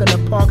long walk in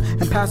the park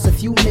and pass a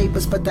few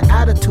neighbors, but the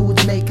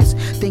attitudes make us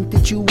think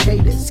that you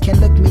haters can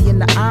look me in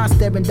the eye,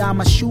 staring down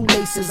my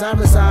shoelaces. I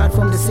reside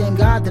from the same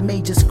God that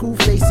made your screw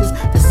faces.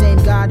 The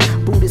same God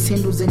Buddhists,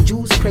 Hindus, and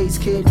Jews praise,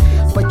 kid.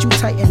 But you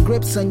tighten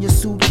grips on your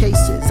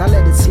suitcases. I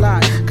let it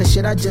slide, cause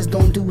shit I just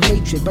don't do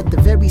hatred. But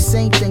the very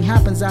same thing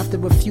happens after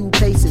a few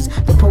paces.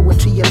 The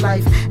poetry of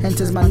life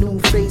enters my new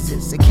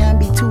phases. It can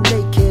be too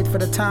late, kid, for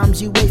the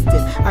times you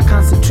wasted. I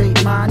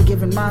concentrate mine,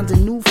 giving minds a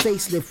new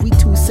facelift. We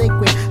too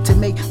sacred to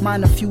make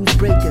mine a fuse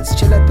breakers.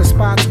 Chill at the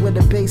spots where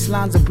the bass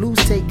lines of blues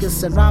take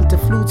us. And rhyme to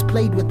flutes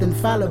played with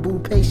infallible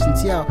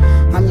patience. Yo,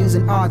 I'm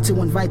using art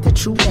to invite the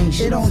true ancients.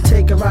 It don't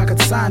take a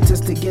rocket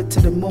scientist to get to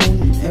the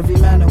moon. Every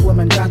man and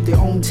woman got their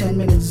own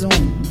 10-minute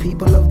zone.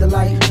 People of the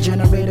light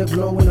generate a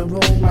glow in the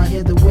room. I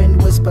hear the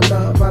wind whisper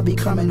love, I'll be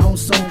coming home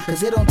soon.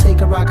 Cause it don't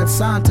take a rocket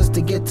scientist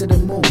to get to the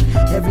moon.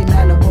 Every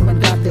man and woman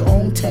got their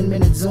own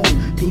 10-minute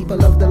zone.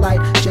 People of the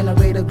light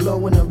generate a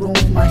glow in the room.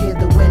 I hear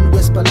the wind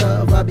whisper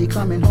love, I'll be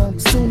coming home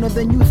sooner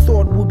than you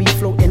thought. We'll be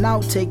floating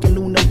out, taking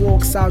lunar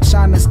walks out,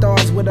 shining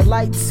stars with a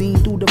light seen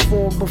through the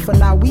fog. But for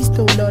now we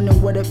still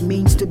learning what it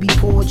means to be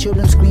poor.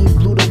 Children scream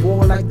through the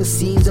wall like the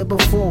scenes of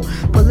before.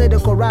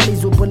 Political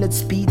rallies with bullet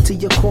speed to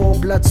your core.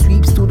 Blood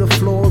sweeps through the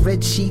floor,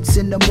 red sheets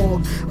in the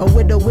morgue. A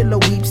widow willow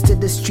weeps to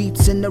the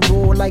streets in the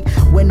roar. Like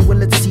when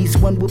will it cease?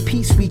 When will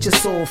peace reach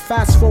us all?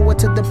 Fast forward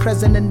to the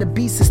present and the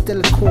beast is still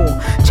a core.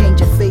 Change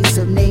your face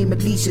of name,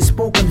 at least you're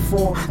spoken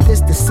for.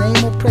 This the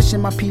same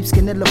oppression my peeps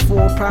can ill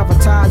afford.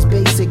 Privatize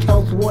basic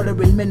health, water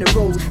and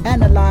minerals.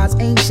 Analyze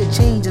ancient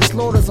change and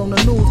slaughters on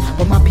the news.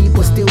 But my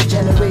people still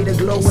generate a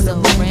glow in the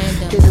room.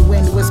 Hear the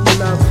wind whisper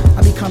love,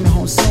 I'll be coming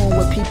home soon.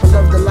 Where people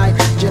of the light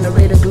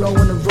generate a glow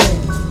in the room.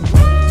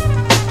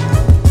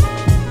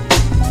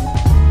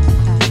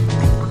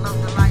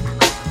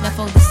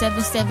 For the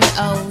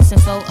 770s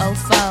and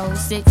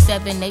 404s,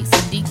 678s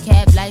and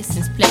decab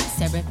license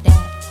plates, I rep that.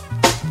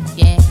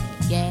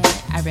 Yeah,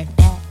 I rep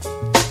that.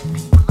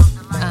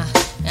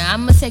 Now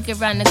I'ma take it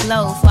around the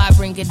globe before I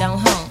bring it on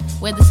home.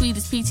 Where the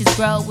sweetest peaches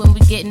grow when we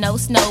get no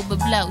snow but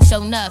blow.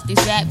 Show enough,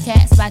 these rap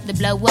cats about to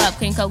blow up.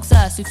 Can't coax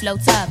us, we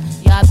float up.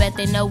 Y'all bet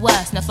they know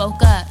us, now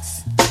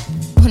focus.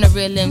 On a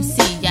real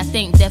MC, I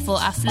think therefore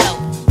I flow.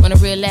 On a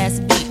real ass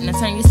beat, now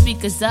turn your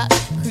speakers up.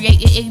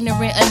 Create an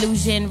ignorant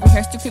illusion.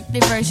 Rehearse the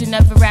cryptic version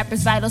of a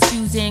rapper's vitals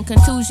fusing.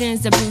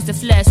 Contusions that bruise the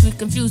flesh, we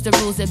confuse the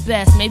rules at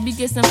best. Maybe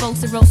get some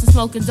folks that roast and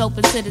smoking dope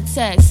into the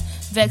text.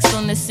 Vexed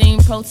on the scene,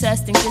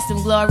 protesting, get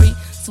some glory.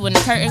 So when the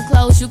curtain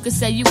closed, you could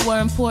say you were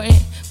important.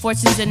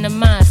 Fortunes in the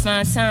mind,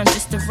 find time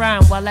just to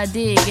rhyme while I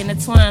dig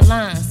intertwine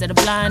lines that are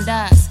blind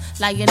eyes.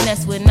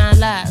 Lioness with 9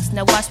 lives.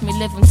 Now watch me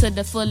live them to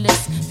the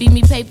fullest. Feed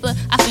me paper,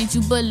 I feed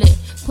you bullet.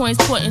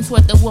 Points pointing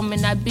toward the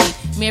woman I be.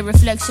 Mere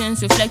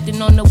reflections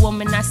reflecting on the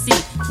woman I see.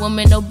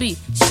 Woman no be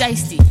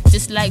shiesty,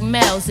 just like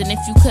males. And if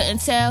you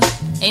couldn't tell,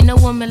 ain't no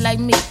woman like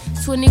me.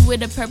 20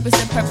 with a purpose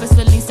and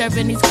purposefully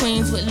serving these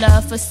queens with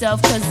love for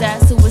self, cause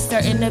that's who it's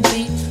certain to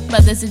be.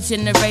 Mothers of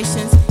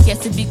generations,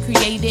 yet to be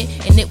created,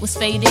 and it was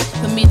fated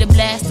for me to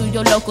blast through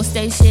your local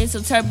station.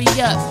 So turn me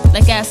up,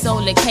 like I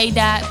sold at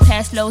K-Dot.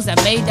 Past flows I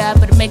made up,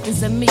 but the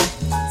makers of me.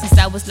 Since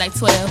I was like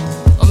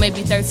 12, or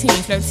maybe 13,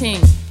 flirting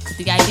with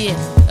the idea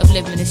of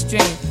living this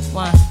dream.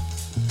 One.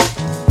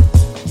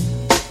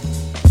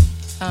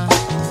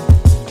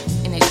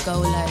 And it go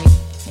like,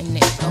 and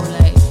it go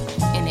like,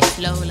 and it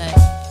flow like,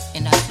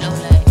 and I flow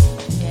like,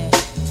 yeah.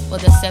 For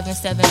the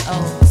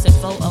 770s and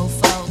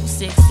 404s,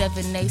 6,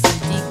 7, 8, some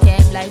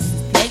decaf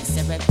license plates.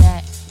 I rep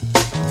that.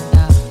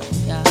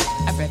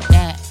 I rep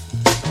that.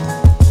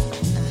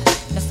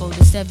 The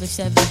 47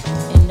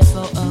 in the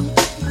 40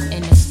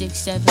 and the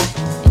 67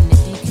 in the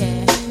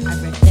decaf. I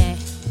rep that.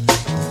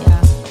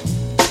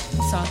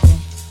 Talking,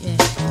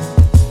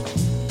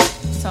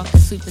 talking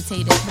sweet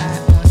potato pie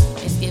on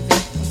Thanksgiving.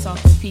 I'm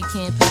talking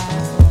pecan pie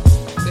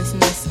on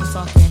Christmas. I'm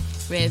talking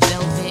red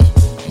velvet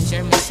and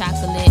German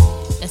chocolate.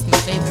 That's my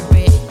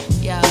favorite.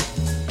 Yeah.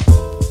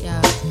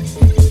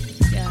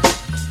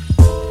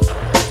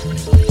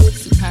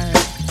 Superb.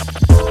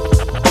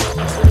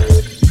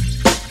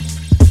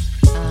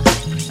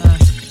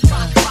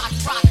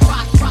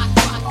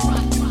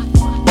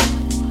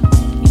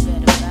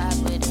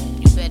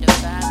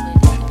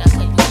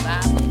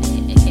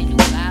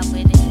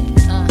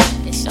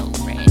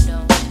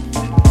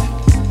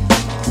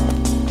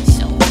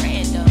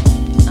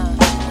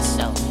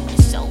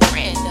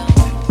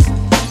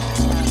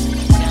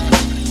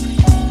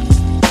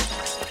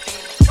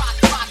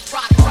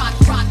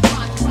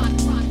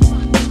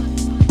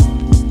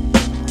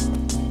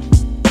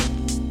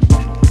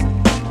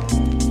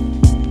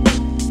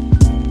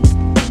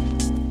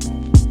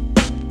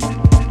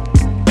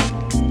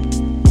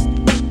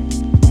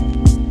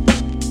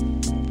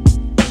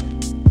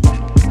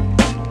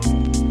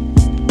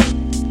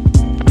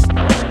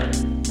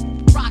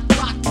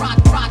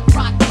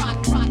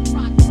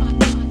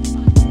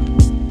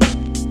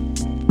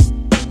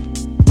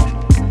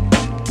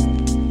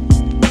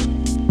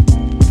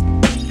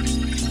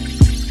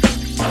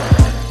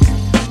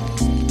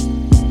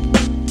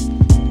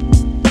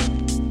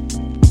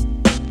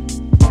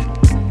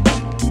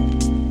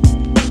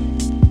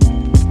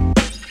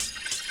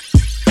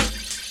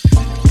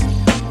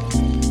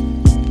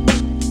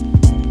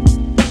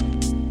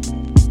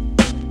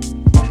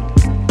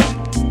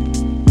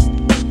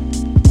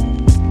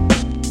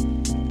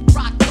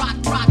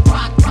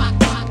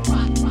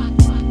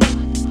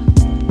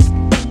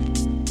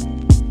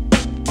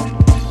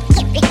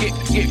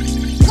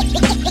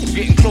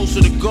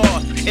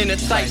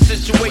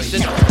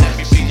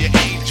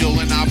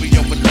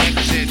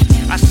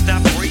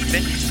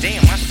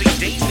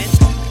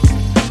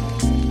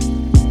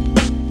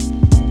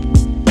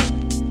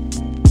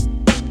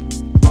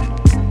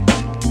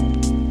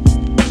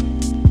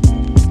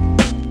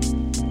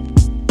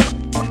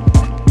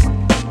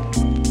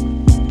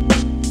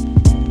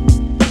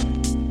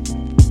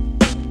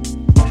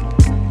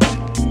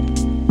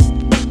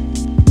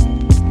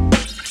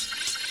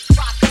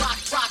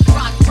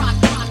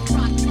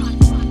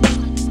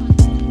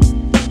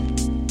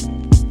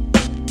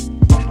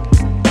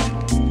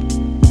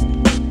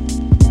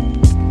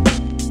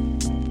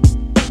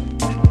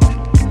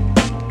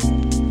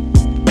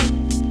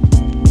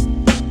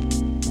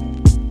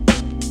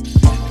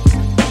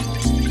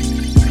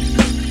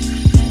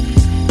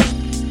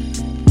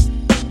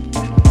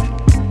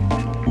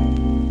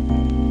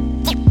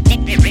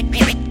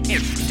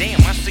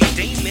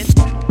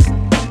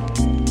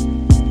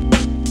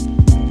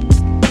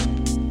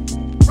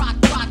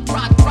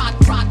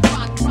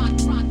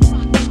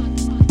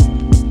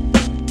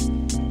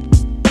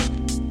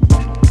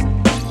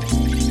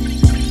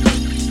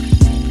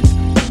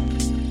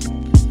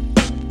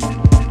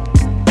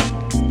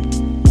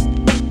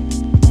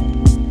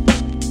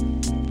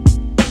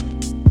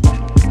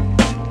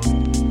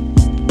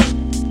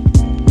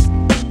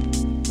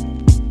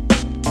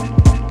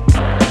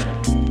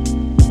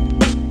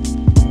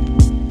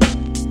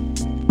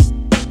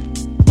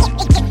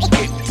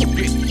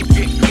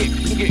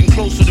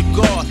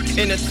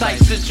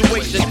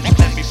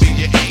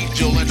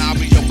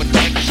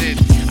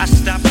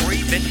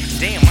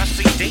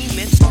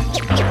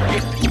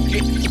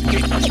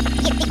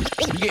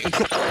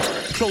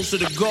 To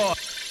the God.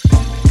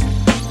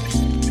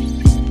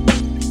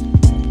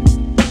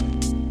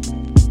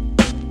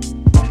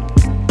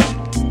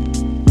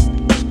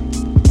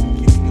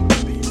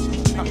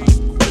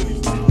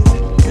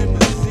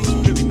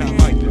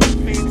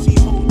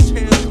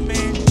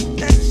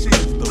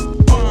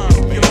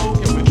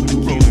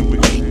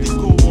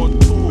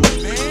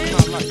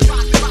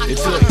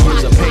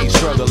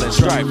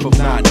 From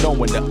not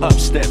knowing the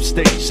upstep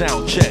stage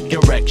sound check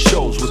and wreck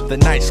shows with the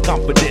nice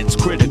confidence,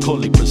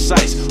 critically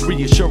precise,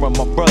 reassuring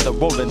my brother,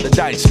 rolling the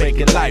dice,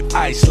 making life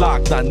ice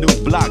locked on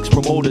new blocks,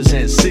 promoters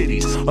and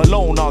cities,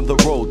 alone on the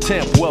road,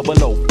 temp well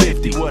below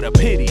 50. What a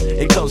pity,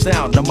 it comes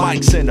down to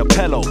mics and a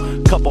pillow,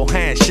 couple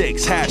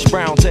handshakes, hash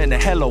browns and a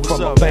hello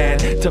from a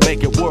band to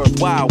make it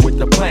worthwhile with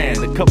the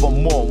plan. A couple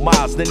more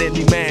miles than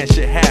any man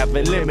should have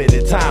in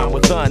limited time,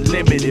 with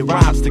unlimited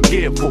rhymes to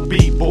give for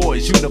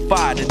B-boys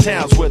unified in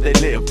towns where they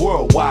live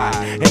worldwide. worldwide.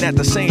 And at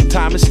the same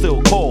time, it's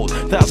still cold.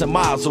 1,000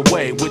 miles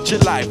away with your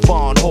life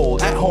on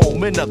hold. At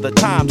home in other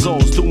time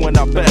zones, doing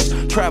our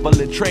best.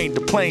 Traveling train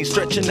to plane,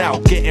 stretching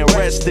out, getting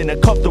rest in a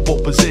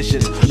comfortable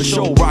positions. A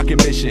show rocking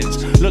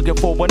missions. Looking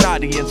for an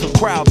audience, a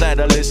crowd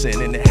that'll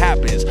listen. And it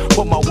happens.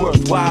 Put my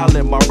worthwhile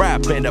in my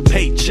rap and a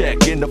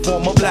paycheck in the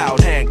form of loud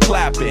hand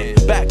clapping.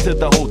 Back to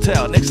the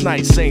hotel, next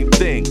night, same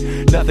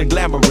thing. Nothing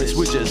glamorous,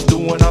 we're just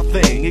doing our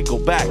thing. It go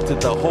back to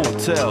the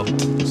hotel,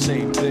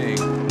 same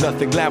thing.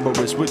 Nothing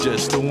glamorous, we're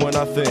just doing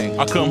our thing.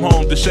 I come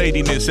home to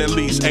shadiness at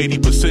least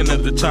 80%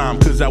 of the time,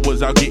 cause I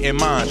was out getting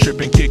mine,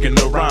 tripping, kicking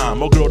the rhyme.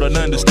 My girl don't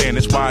understand,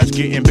 it's why it's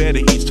getting better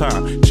each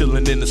time.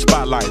 Chilling in the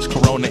spotlights,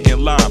 Corona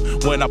and lime.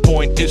 When I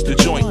point, it's the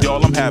joint,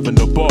 y'all, I'm having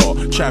a ball.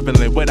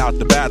 Traveling without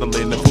the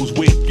battling of who's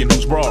weak and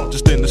who's raw.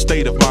 Just in the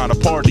state of mind, a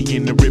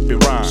partying and ripping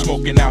rhyme.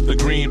 Smoking out the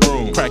green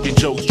room, cracking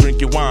jokes,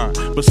 drinking wine.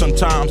 But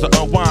sometimes I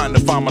unwind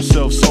to find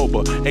myself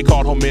sober. Ain't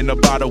called home in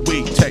about a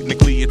week,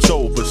 technically it's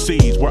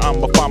overseas, where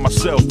I'ma find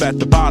myself at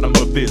the bottom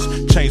of this.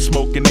 Chain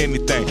smoking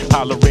anything,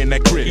 hollering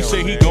at Chris. He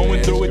say he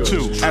going through it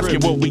too. Asking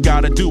what we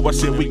gotta do, I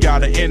said we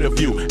got an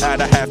interview at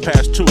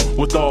 2:30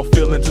 with all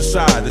feelings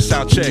aside. The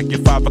sound check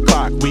at 5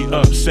 o'clock. We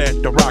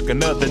upset to rock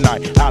another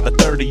night. Out of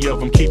 30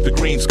 of them, keep the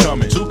greens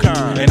coming. Too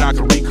kind, and I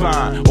can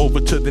recline over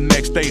to the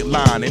next state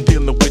line and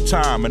dealing with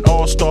time. An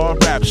all-star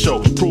rap show,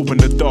 proving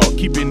the thought,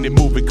 keeping it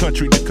moving,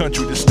 country to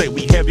country to state.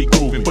 We heavy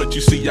grooving, but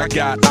you see, I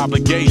got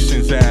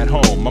obligations at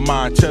home. My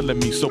mind telling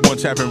me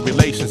someone's having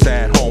relations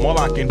at home. All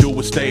I can do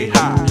is stay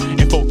high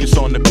and focus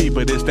on the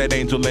people. It's that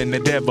angel and the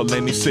devil,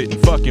 and he's sitting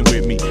fucking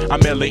with me.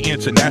 I'm LA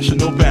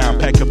international bound,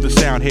 pack up the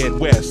sound, head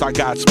west. I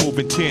got smooth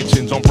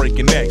intentions on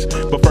breaking necks,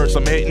 but first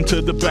I'm heading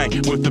to the bank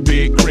with a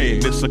big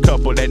grin. It's a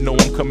couple that know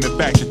I'm coming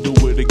back to do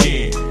it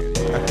again.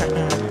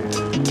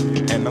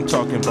 And I'm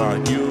talking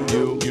about you,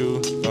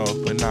 oh,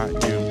 but not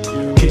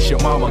you. Kiss your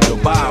mama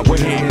goodbye, we're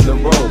hitting the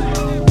road.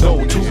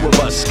 No two of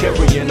us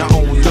carrying our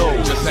own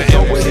load. Just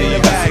throw it in the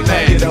bag,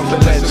 pack it up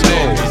and let's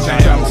go.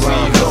 Travel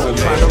around, go,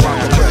 find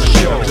around the fresh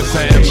show. Just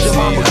an MC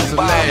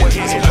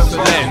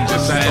hustling,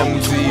 just an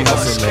MC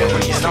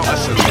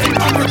hustling.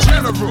 I'm a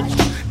general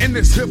in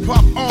this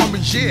hip-hop army,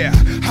 yeah.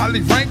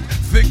 Highly ranked,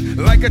 thick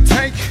like a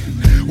tank.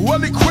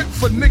 Well equipped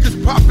for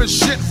niggas popping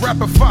shit,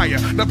 rapid fire.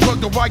 Now plug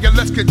the wire,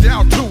 let's get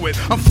down to it.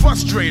 I'm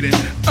frustrated,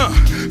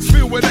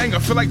 feel with anger.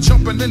 Feel like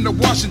jumping in the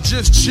wash and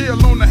just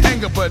chill on the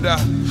hanger. But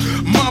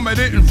mama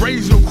didn't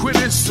raise no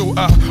quitters. So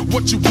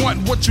what you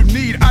want, what you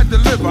need, I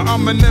deliver.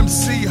 I'm an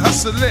MC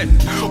hustling.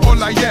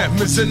 All I am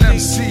is an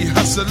MC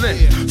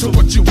hustling. So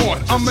what you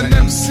want, I'm an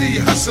MC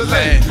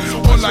hustling.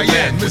 All I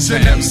am is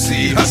an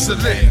MC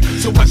hustling.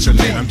 So what you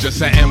need, I'm just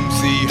an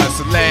MC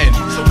hustling.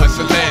 So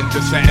hustling,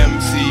 just an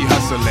MC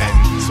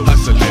hustling.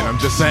 Hustling, I'm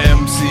just an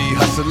MC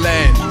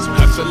hustling.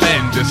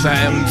 Hustling, just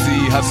an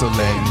MC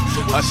hustling.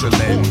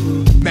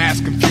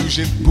 Mass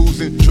confusion,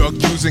 boozing, drug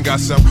using. Got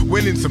some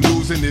winning, some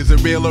losing. Is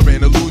it real or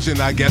an illusion?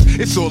 I guess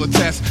it's all a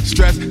test.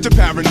 Stress to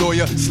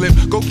paranoia. Slip,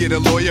 go get a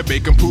lawyer.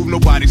 Make him prove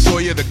nobody saw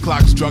you. The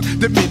clock struck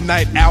the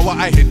midnight hour.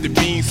 I hit the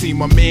bean. See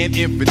my man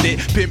Infinite.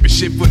 Pimpin'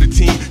 shit for the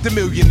team. The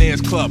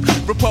Millionaires Club.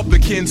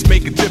 Republicans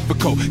make it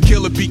difficult.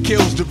 Killer B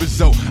kills the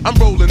result. I'm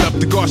rolling up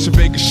the Garsha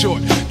Vegas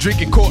short.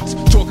 Drinking courts,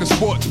 talking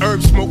sports.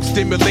 Herb smoke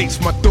stimulates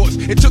my thoughts.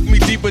 It took me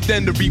deeper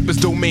than the Reaper's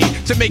domain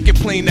to make it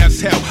plain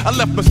as hell. I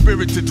left my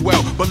spirit to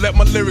dwell, but let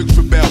my lyrics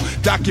rebel.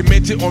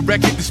 Documented on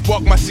record to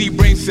spark my seed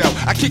brain cell.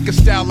 I kick a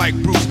style like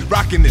Bruce,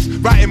 rocking this,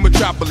 rotten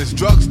metropolis.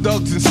 Drugs,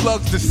 thugs, and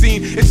slugs, the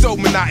scene, it's so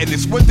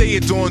monotonous. One day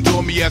it dawned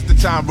on me as the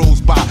time rolls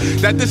by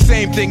that the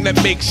same thing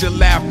that makes you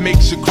laugh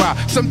makes you cry.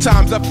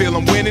 Sometimes I feel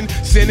I'm winning,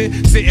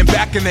 sinning, sitting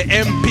back in the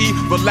MP,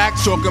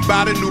 relax, talking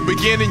about a new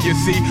beginning. You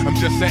see, I'm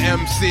just an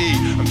MC,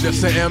 I'm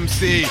just an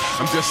MC,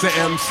 I'm just an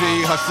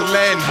MC,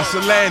 hustling,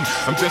 hustling.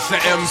 I'm just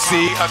an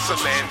MC,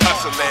 hustling,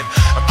 hustling.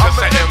 I'm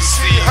just an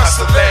MC,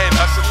 hustling,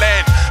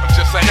 hustling. I'm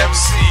just an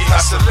MC,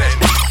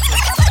 hustling.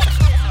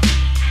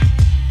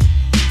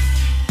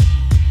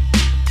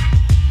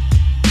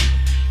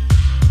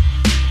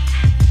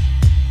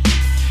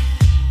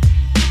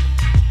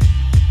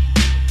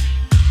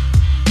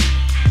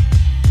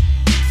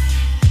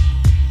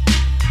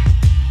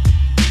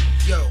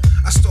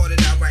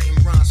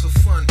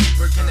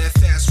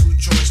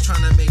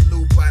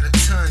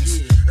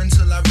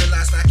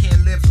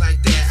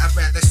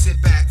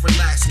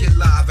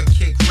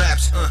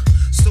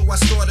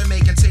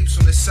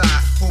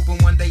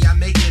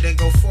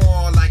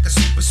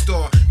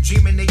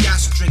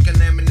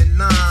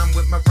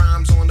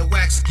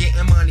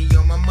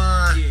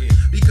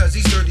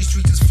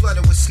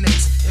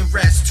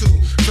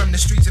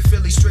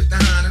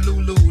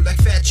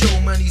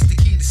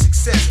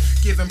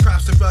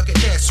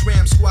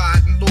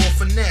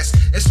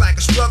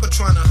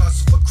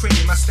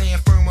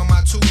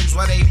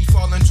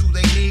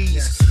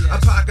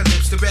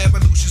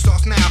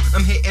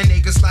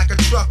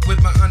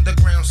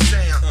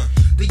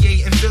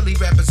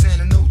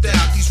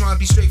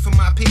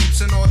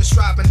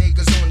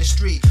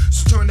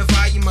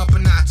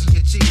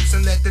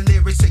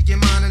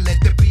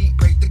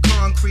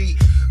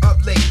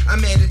 I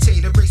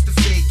meditate, erase the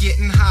fear.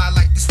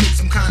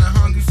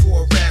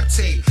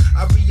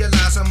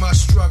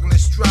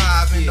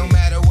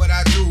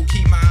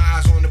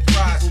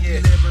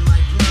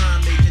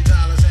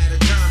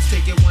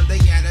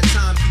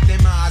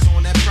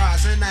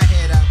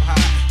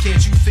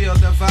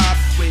 feel the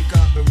vibe? Wake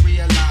up and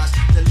realize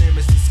the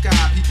limits to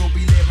sky. People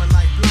be living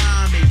like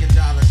blind, making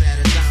dollars at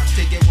a dime.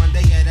 Take it one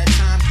day at a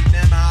time, keep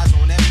them eyes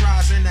on that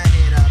prize and the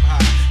head up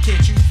high.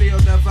 Can't you feel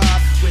the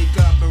vibe? Wake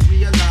up and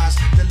realize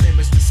the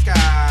limits to sky.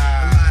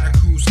 A lot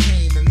of crews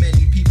came and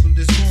many people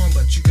is gone,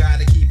 but you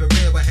gotta keep it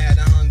real. I had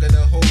a hunger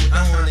to hold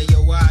on, and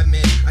yo, I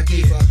admit I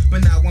gave up,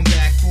 but now I'm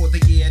back for the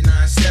year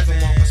 97.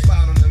 Mark my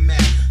spot on the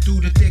map.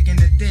 Through the thick and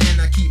the thin,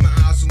 I keep my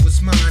eyes on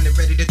what's mine and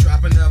ready to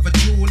drop another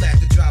jewel at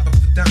the drop of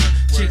a dime.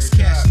 Chicks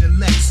cashing the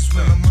Lexus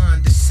where my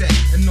mind is set,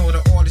 and all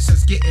the artists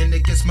that's getting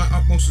it gets my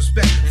utmost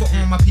respect. For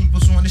all my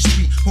peoples on the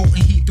street,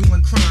 holding heat,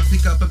 doing crime.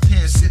 Pick up a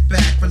pen, sit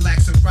back,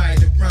 relax and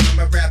write a rhyme.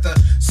 I'd rather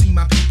see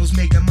my peoples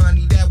making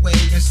money that way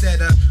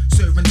instead of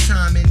serving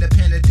time in the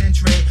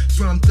penitentiary.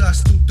 From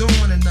dusk to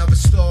dawn, another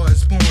star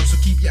is born. So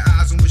keep your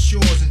eyes on what's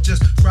yours and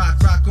just rock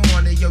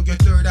on. And yo, your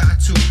third eye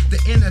too, the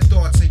inner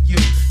thoughts of you.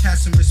 Have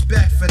some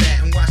respect for that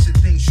and watch the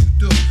things you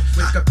do.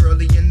 Wake up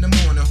early in the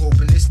morning,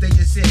 hoping this day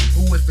is it.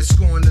 Or if it's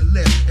going to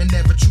live and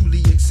never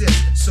truly exist.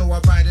 So I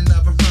write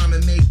another rhyme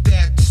and make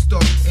that the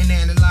start. And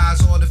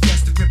analyze all the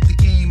facts to rip the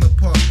game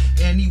apart.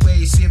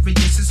 Anyway,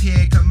 Sirius is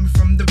here, coming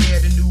from the rear.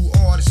 The new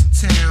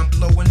artist in town,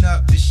 blowing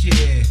up this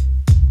year.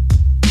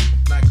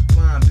 Like a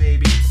bomb,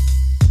 baby.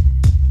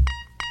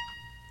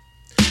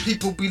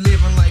 People be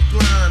living like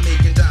blind,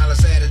 making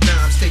dollars at a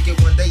dime. Take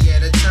it one day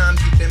at a time,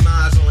 keep them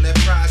eyes on that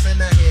prize and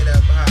that head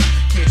up high.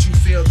 Can't you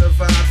feel the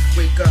vibe?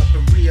 Wake up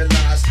and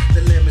realize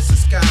the limits of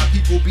sky.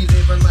 People be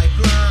living like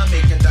blind,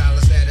 making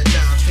dollars at a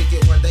dime. Take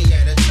it one day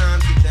at a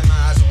time, keep them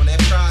eyes on that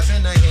prize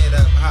and that head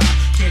up high.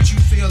 Can't you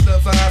feel the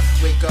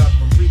vibe? Wake up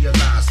and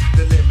realize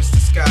the limits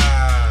of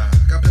sky.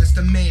 God bless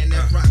the man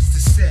that rocks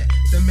the set,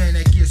 the man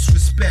that gets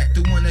respect,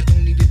 the one that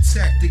don't need a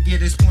tech to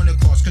get his point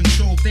across.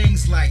 Control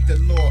things like the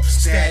law.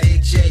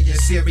 Static J, you're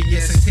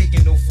serious and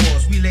taking no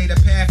falls. We lay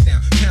the path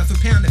down, pound for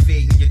pound,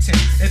 invading your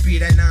town. It be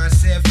that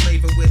 9-7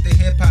 flavor with the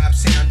hip hop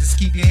sound. Just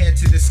keep your head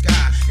to the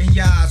sky and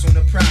your eyes on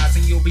the prize,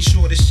 and you'll be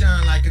sure to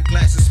shine like a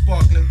glass of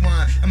sparkling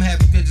wine. I'm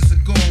having visions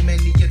of gold,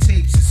 many of your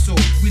tapes is sold.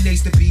 We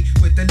lace the beat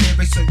with the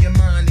lyrics so your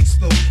mind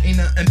explode. Ain't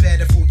nothing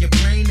better for your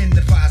brain than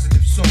the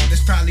positive song.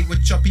 That's probably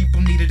what your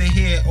people needed to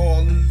hear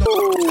all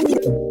along.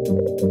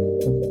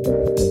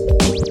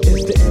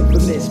 It's the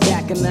infamous,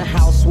 back in the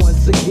house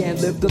once again.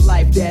 Live the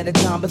life that had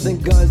diamonds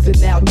and guns and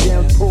now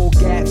gems. Pull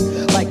gaps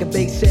like a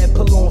base head,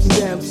 pull on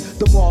stems.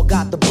 The mall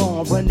got the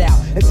bomb, run out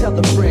and tell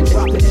the friend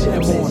drop the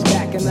gem on.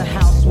 Back in the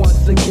house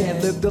once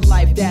again. Live the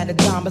life that had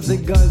diamonds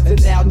and guns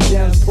and now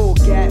gems. Pull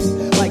gaps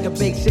like a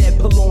base head,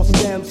 pull on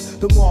stems.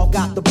 The mall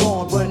got the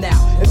bomb, run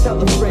out and tell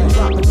the friend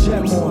drop a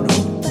gem on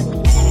them.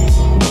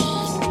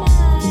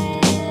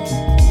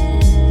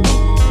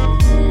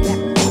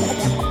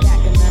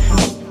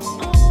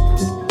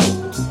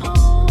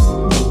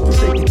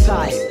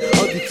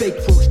 Ugly fake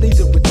folks need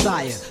to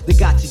retire. They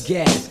got your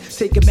gas.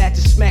 Take a match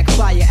and smack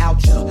fire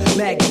out ya.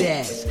 Maggot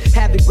ass.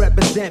 Have it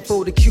represent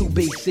for the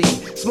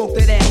QBC. Smoke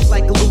that ass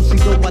like a Lucy,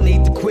 though I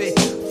need to quit.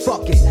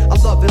 Fuck it, I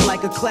love it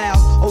like a cloud.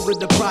 Over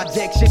the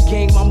projection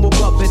game, I'm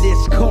above it,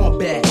 it's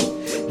combat.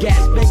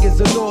 Gas bangers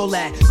and all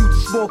that. You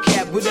the small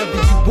cap, whatever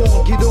you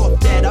want, get off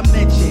that. I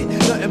mentioned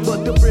nothing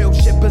but the real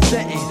shit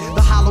presenting.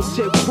 The hollow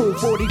tip crew,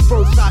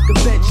 41st Side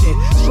Convention.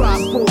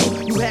 Strive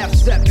for, you half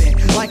stepping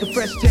like a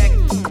fresh tech.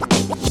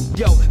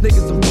 Yo,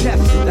 niggas, I'm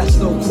testing, that's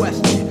no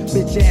question.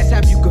 Bitch ass,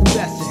 have you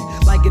confessing?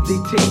 Like a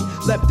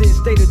DT, left in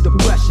state of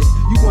depression.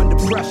 You under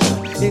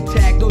pressure,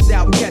 intact, no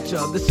doubt catcher.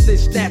 The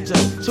snitch snatcher,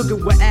 sugar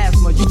with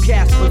asthma. You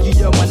Casper, you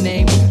yell my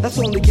name. That's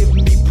only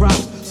giving me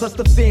props. Plus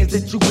the fans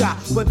that you got,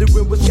 whether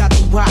it was got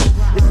you hot.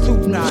 It's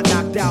 2-9,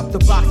 knocked out the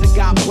box and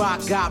got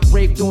rocked. Got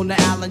raped on the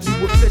island,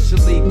 you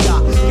officially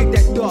got. Kick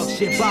that dog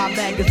shit, buy a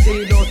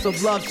magazine on some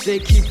love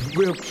shit. Keep it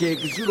real, kid,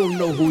 cause you don't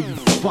know who you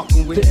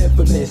fucking with. The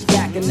infamous,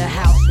 back in the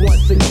house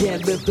once again.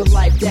 Live the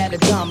life that had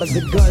diamonds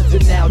and guns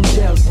and now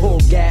gems. Pull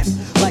gas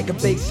like a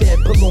base head,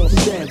 pull on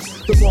stems.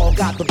 The wall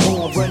got the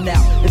bomb, run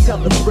out and tell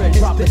the friend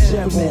drop a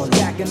gem on.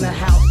 Back in the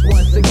house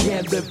once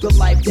again. Live the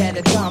life that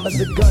had diamonds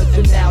and guns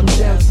and now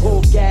gems.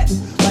 Pull gas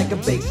like a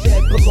base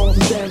head, pull on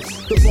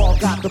stems. The wall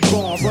got the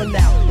bomb, run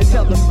out and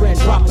tell the friend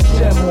drop a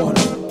gem on.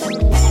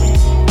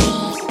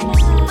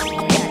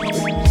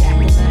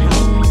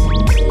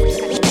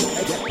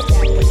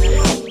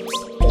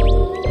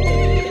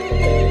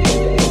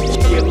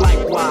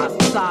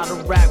 Side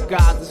of rap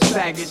guys and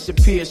faggots, your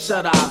peers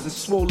shut eyes and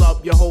swole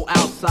up your whole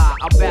outside.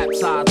 I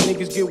baptize,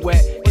 niggas get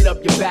wet, hit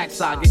up your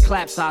backside, get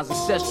clap size and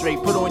set straight,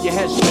 put on your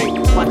head straight.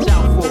 Watch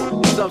out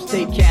for these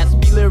upstate cats,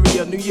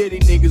 Beliria, New Yiddy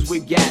niggas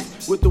with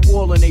gas, with the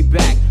wall on they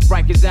back.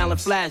 Rikers Island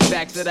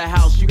flashbacks to the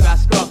house you got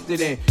scuffed it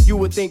in. You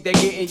would think that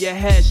getting your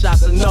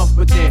headshots enough,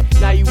 but then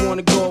now you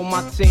wanna go on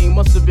my team.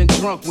 Must have been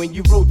drunk when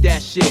you wrote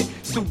that shit.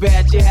 Too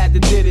bad you had to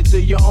did it to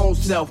your own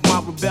self.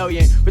 My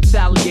rebellion,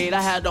 retaliate.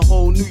 I had the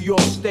whole New York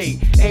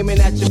state aiming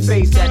at your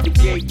face at the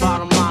gate.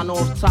 Bottom line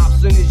off top,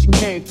 soon as you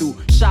came through.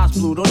 Shots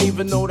blew, don't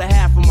even know the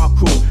half of my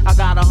crew. I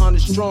got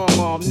 100 strong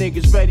arm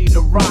niggas ready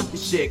to rock the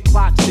shit.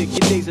 Clock tick,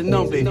 your days are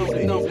numbered.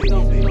 You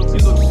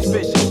look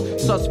suspicious.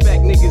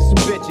 Suspect niggas and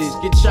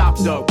bitches get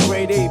chopped up.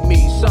 Grade A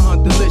meat,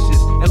 something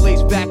delicious, and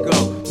lace back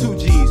up. 2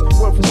 G's,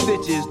 worth of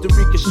stitches to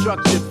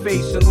reconstruct your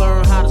face and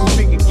learn how to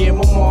speak again.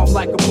 My mom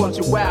like a bunch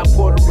of wild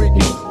Puerto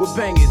Ricans with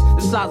bangers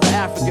the size of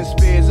African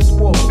spears. It's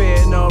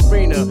warfare in the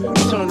arena,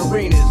 turn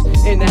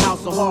arenas in the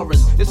house of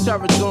horrors. It's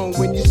terror zone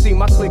when you see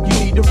my clique.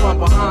 You need to run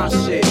behind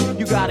shit.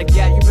 You got a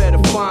gap, you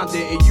better find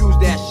it and use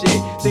that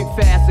shit. Think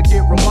fast or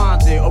get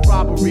reminded of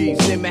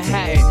robberies in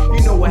Manhattan.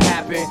 You know what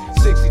happened?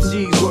 60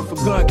 G's worth of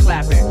gun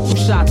clapping. Who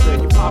shot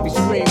her? You probably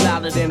scream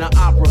louder than an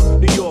opera.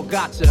 New York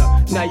gotcha.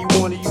 Now you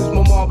wanna use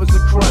my mom as a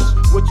crutch.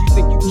 What you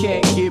think you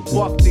can't get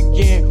bucked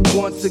again?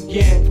 Once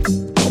again.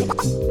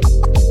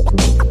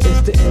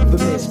 It's the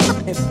infamous.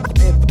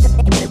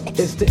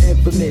 It's the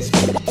infamous.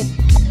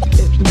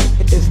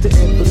 It's the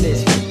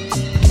infamous.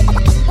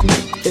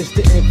 It's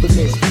the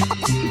infamous.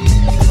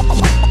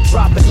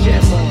 Drop a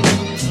gem on.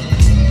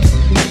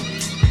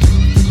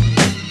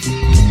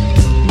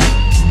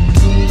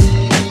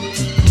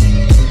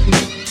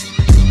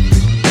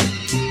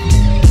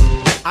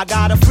 I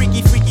got a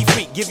freaky freak.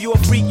 Give you a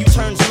freak, you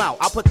turn them out.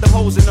 I'll put the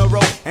hoes in a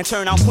row and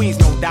turn out queens,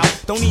 no doubt.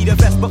 Don't need a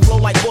vest, but flow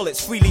like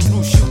bullets freely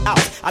through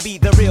shootouts. I be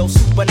the real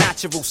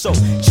supernatural, so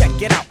check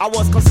it out. I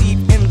was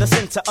conceived in the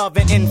center of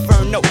an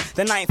inferno.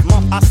 The 9th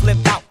month I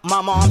slipped out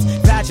my mom's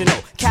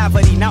vaginal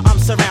cavity. Now I'm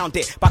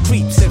surrounded by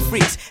creeps and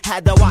freaks.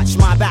 Had to watch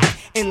my back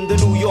in the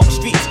New York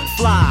streets.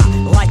 Fly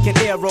like an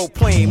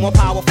aeroplane, more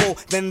powerful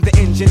than the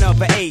engine of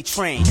an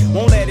A-train.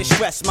 Won't let it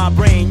stress my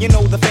brain. You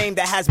know the fame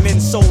that has been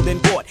sold and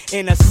bought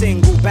in a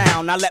single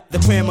bound. I left the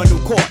criminal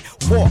court,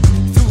 walk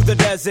through the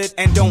desert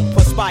and don't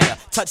perspire.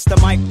 Touch the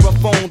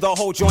microphone, the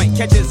whole joint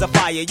catches a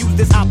fire. Use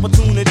this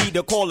opportunity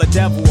to call a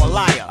devil a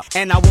liar.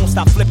 And I won't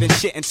stop flipping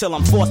shit until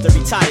I'm forced to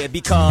retire,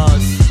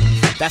 because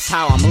that's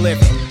how I'm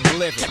living.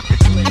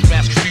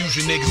 Mass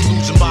confusion, niggas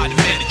losing by the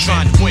minute,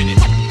 trying to win it.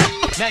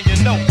 Now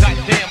you know,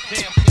 goddamn.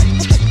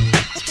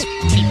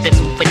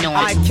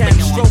 I can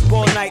stroke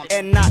all night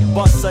and not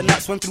bust a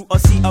nut. Swing through a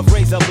sea of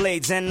razor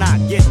blades and not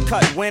get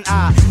cut. When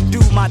I do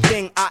my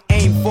thing, I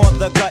aim for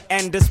the gut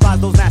and despise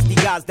those nasty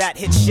guys that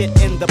hit shit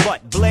in the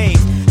butt.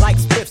 Blaze like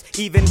spliffs,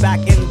 even back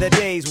in the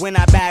days when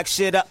I bag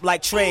shit up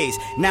like trays.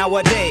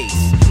 Nowadays,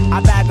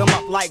 I bag them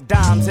up like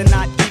dimes, and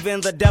not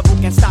even the devil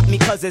can stop me,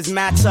 cause his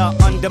matter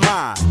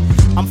undermined.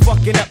 I'm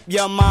fucking up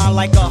your mind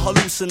like a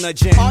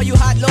hallucinogen. Are you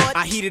hot, Lord?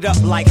 I heat it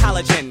up like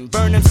halogen.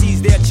 Burn them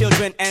seeds, their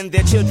children and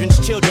their children's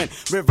children.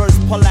 Reverse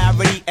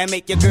polarity and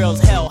make your girls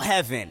hell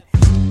heaven.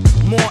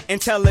 More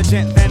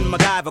intelligent than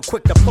MacGyver,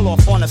 quick to pull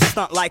off on a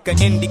stunt like an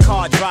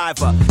IndyCar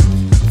driver.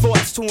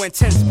 Thoughts too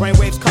intense,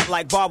 brainwaves cut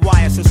like barbed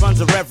wire. Since runs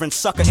a reverend,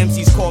 sucker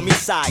MCs call me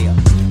sire.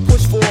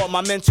 Push forward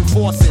my mental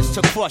forces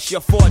to crush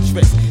your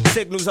fortress.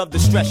 Signals of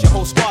distress, your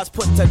whole squad's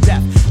put to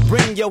death.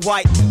 Bring your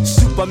white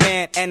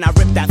Superman and I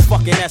rip that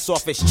fucking S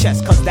off his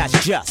chest, cause that's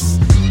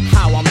just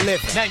how I'm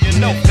living. Now you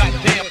know,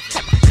 goddamn.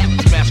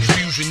 Mass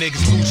confusion,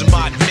 niggas losing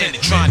by the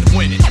minute, trying to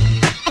win it.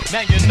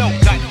 Now you know,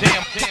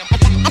 goddamn.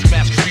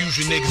 Mass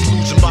confusion, niggas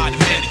losing by the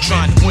minute,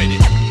 trying to win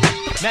it.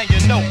 Now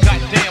you know,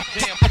 goddamn.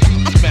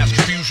 Mass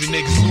confusion,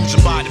 niggas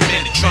losing by the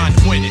minute, trying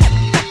to win it.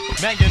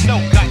 Now you know,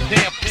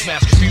 goddamn.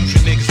 Mass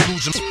confusion, niggas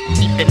losing.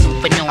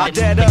 I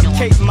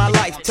dedicate my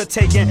life to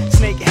taking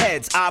snake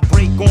heads. I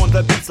break on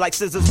the beats like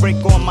scissors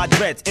break on my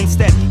dreads.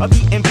 Instead of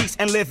eating beats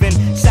and living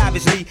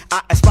savagely,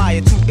 I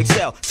aspire to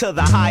excel to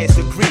the highest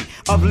degree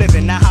of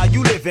living. Now how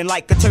you living?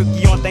 Like a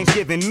turkey on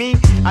Thanksgiving? Me,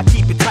 I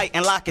keep it tight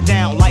and lock it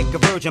down like a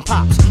virgin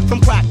pops.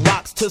 From crack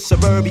rocks to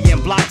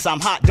suburban blocks, I'm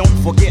hot. Don't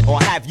forget,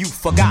 or have you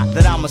forgot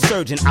that I'm a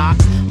surgeon? I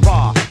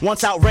bar.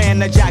 Once outran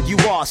the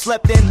Jaguar,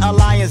 slept in a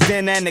lion's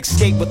den and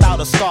escaped without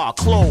a scar.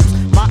 Closed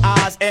my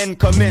eyes and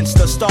commenced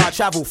to star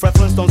travel. Fred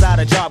Flintstone's out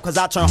of job, cause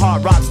I turn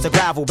hard rocks to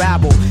gravel.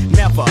 Babble,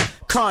 never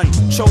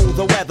control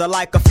the weather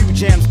like a few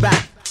jams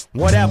back.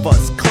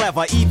 Whatever's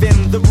clever,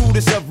 even the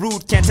rudest of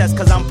rude can't test,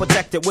 cause I'm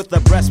protected with the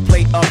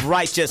breastplate of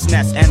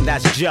righteousness, and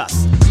that's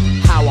just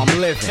how I'm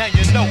living. Now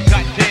you know,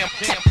 goddamn.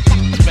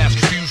 Mass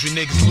confusion,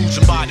 niggas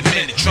losing by the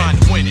minute, trying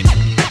to win it.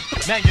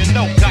 Now you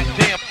know,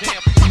 goddamn.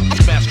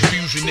 Mass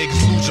confusion,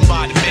 niggas losing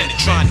by the minute,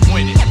 trying to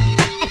win it.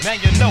 Now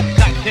you know,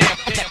 goddamn.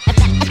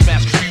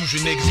 Mass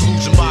confusion, niggas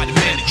losing by the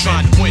minute,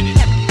 trying to win it.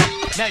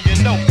 Now you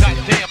know,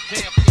 goddamn.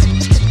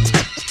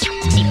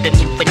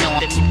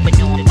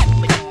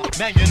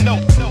 Now you know.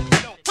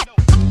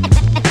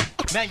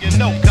 Now you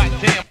know,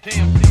 goddamn.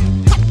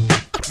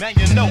 Now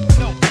you know.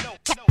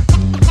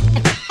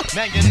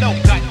 Now you know,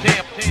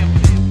 goddamn.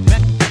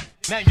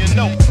 Now you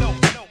know.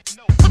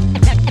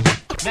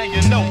 Now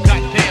you know,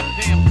 goddamn.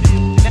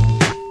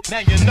 Now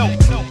you know.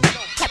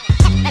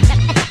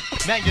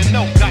 Now you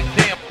know,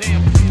 goddamn.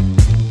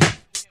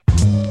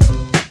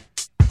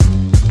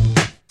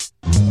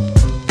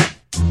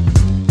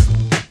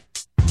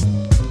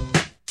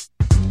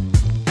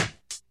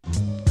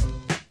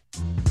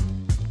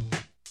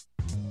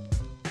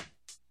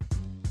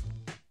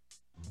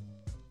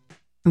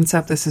 What's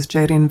up? This is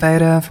Jadine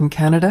Veda from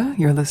Canada.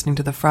 You're listening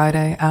to the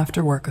Friday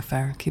After Work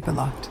Affair. Keep it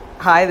locked.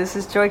 Hi, this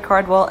is Joy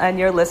Cardwell, and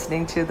you're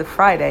listening to the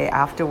Friday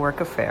After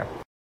Work Affair.